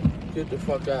fuck. Get the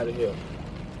fuck out of here.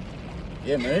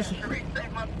 Yeah, man.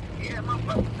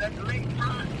 Motherfuckers, that's late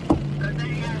time. So they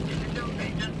ain't got shit to do.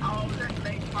 They just all that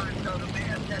late time. So the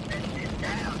mayor shut that shit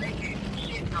down. They can't do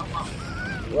shit no more.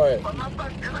 Right. But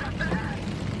motherfuckers still outside.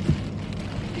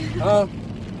 Huh?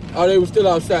 Oh, they were still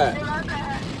outside. Still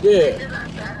outside. Yeah. They still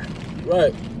outside.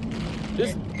 Right.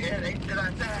 Yeah, they still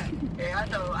outside. Yeah, I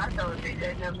told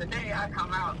DJ the other day I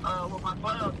come out with my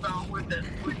gloves on with the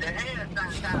hand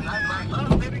sanitizer. I was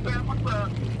like, let me grab my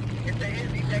gloves. And say,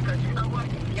 hey, DJ, because you know what?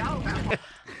 Y'all got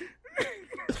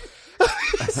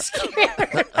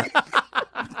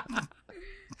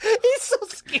He's so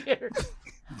scared.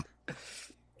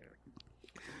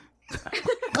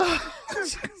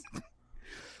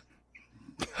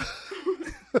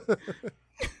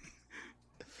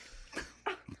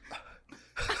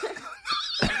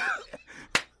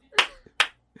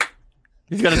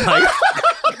 He's got a knife.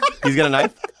 He's got a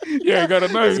knife. Yeah, he got a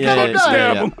knife. Yeah.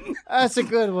 Stab him. That's a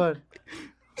good one.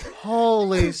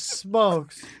 Holy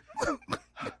smokes.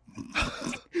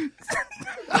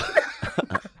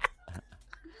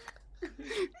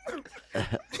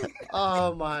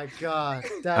 Oh my God.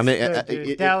 That's good,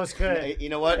 dude. That was good. You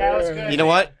know what? That was good. You know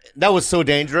what? That was so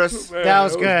dangerous. That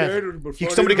was good.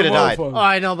 Somebody could have died. Oh,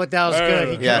 I know, but that was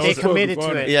good. Yeah. They committed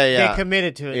to it. Yeah. They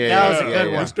committed to it. Yeah, that was a yeah,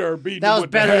 good yeah. one. Started beating That him was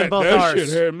with better the than hat. both that ours.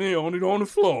 shit had me on the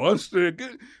floor. I said,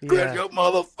 get your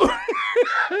motherfucker.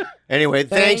 Anyway,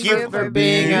 thank you for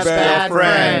being us bad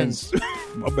friends.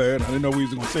 My bad. I didn't know we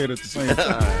was going to say it at the same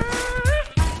time.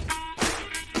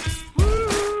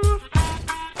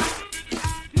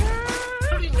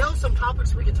 You know some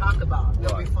topics we can talk about.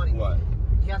 That'll be funny. What?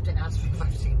 You have to ask me if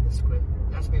I've seen the Squid.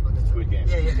 Ask me about the Squid Game.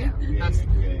 Yeah. That's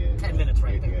 10 minutes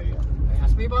right there.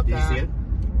 Ask me about that. Did you see it?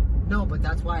 No, but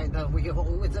that's why it'll be a whole.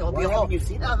 Why haven't you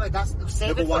seen that? That's save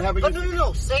No, it but why for. haven't you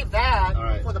No, save that All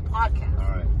right. for the podcast. All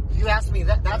right. You asked me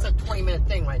that. That's a 20-minute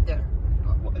thing right there.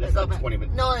 That's not 20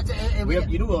 minutes. No,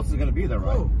 you know who else is going to be there,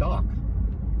 right? Who? Doc.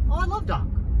 Oh, I love Doc.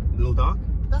 Little Doc?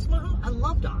 That's my home. I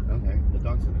love Doc. Okay, the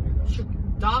Doc's going to be there.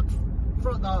 Doc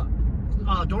from the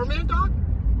doorman Doc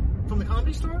from the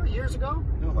Comedy Store years ago.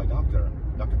 No, my doctor,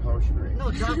 Dr. Carl Sugary. No,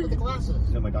 Doc with the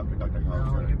glasses. No, my doctor, Dr. Carl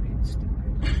Sugary. You're being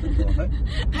stupid. What?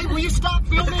 Hey, will you stop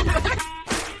filming?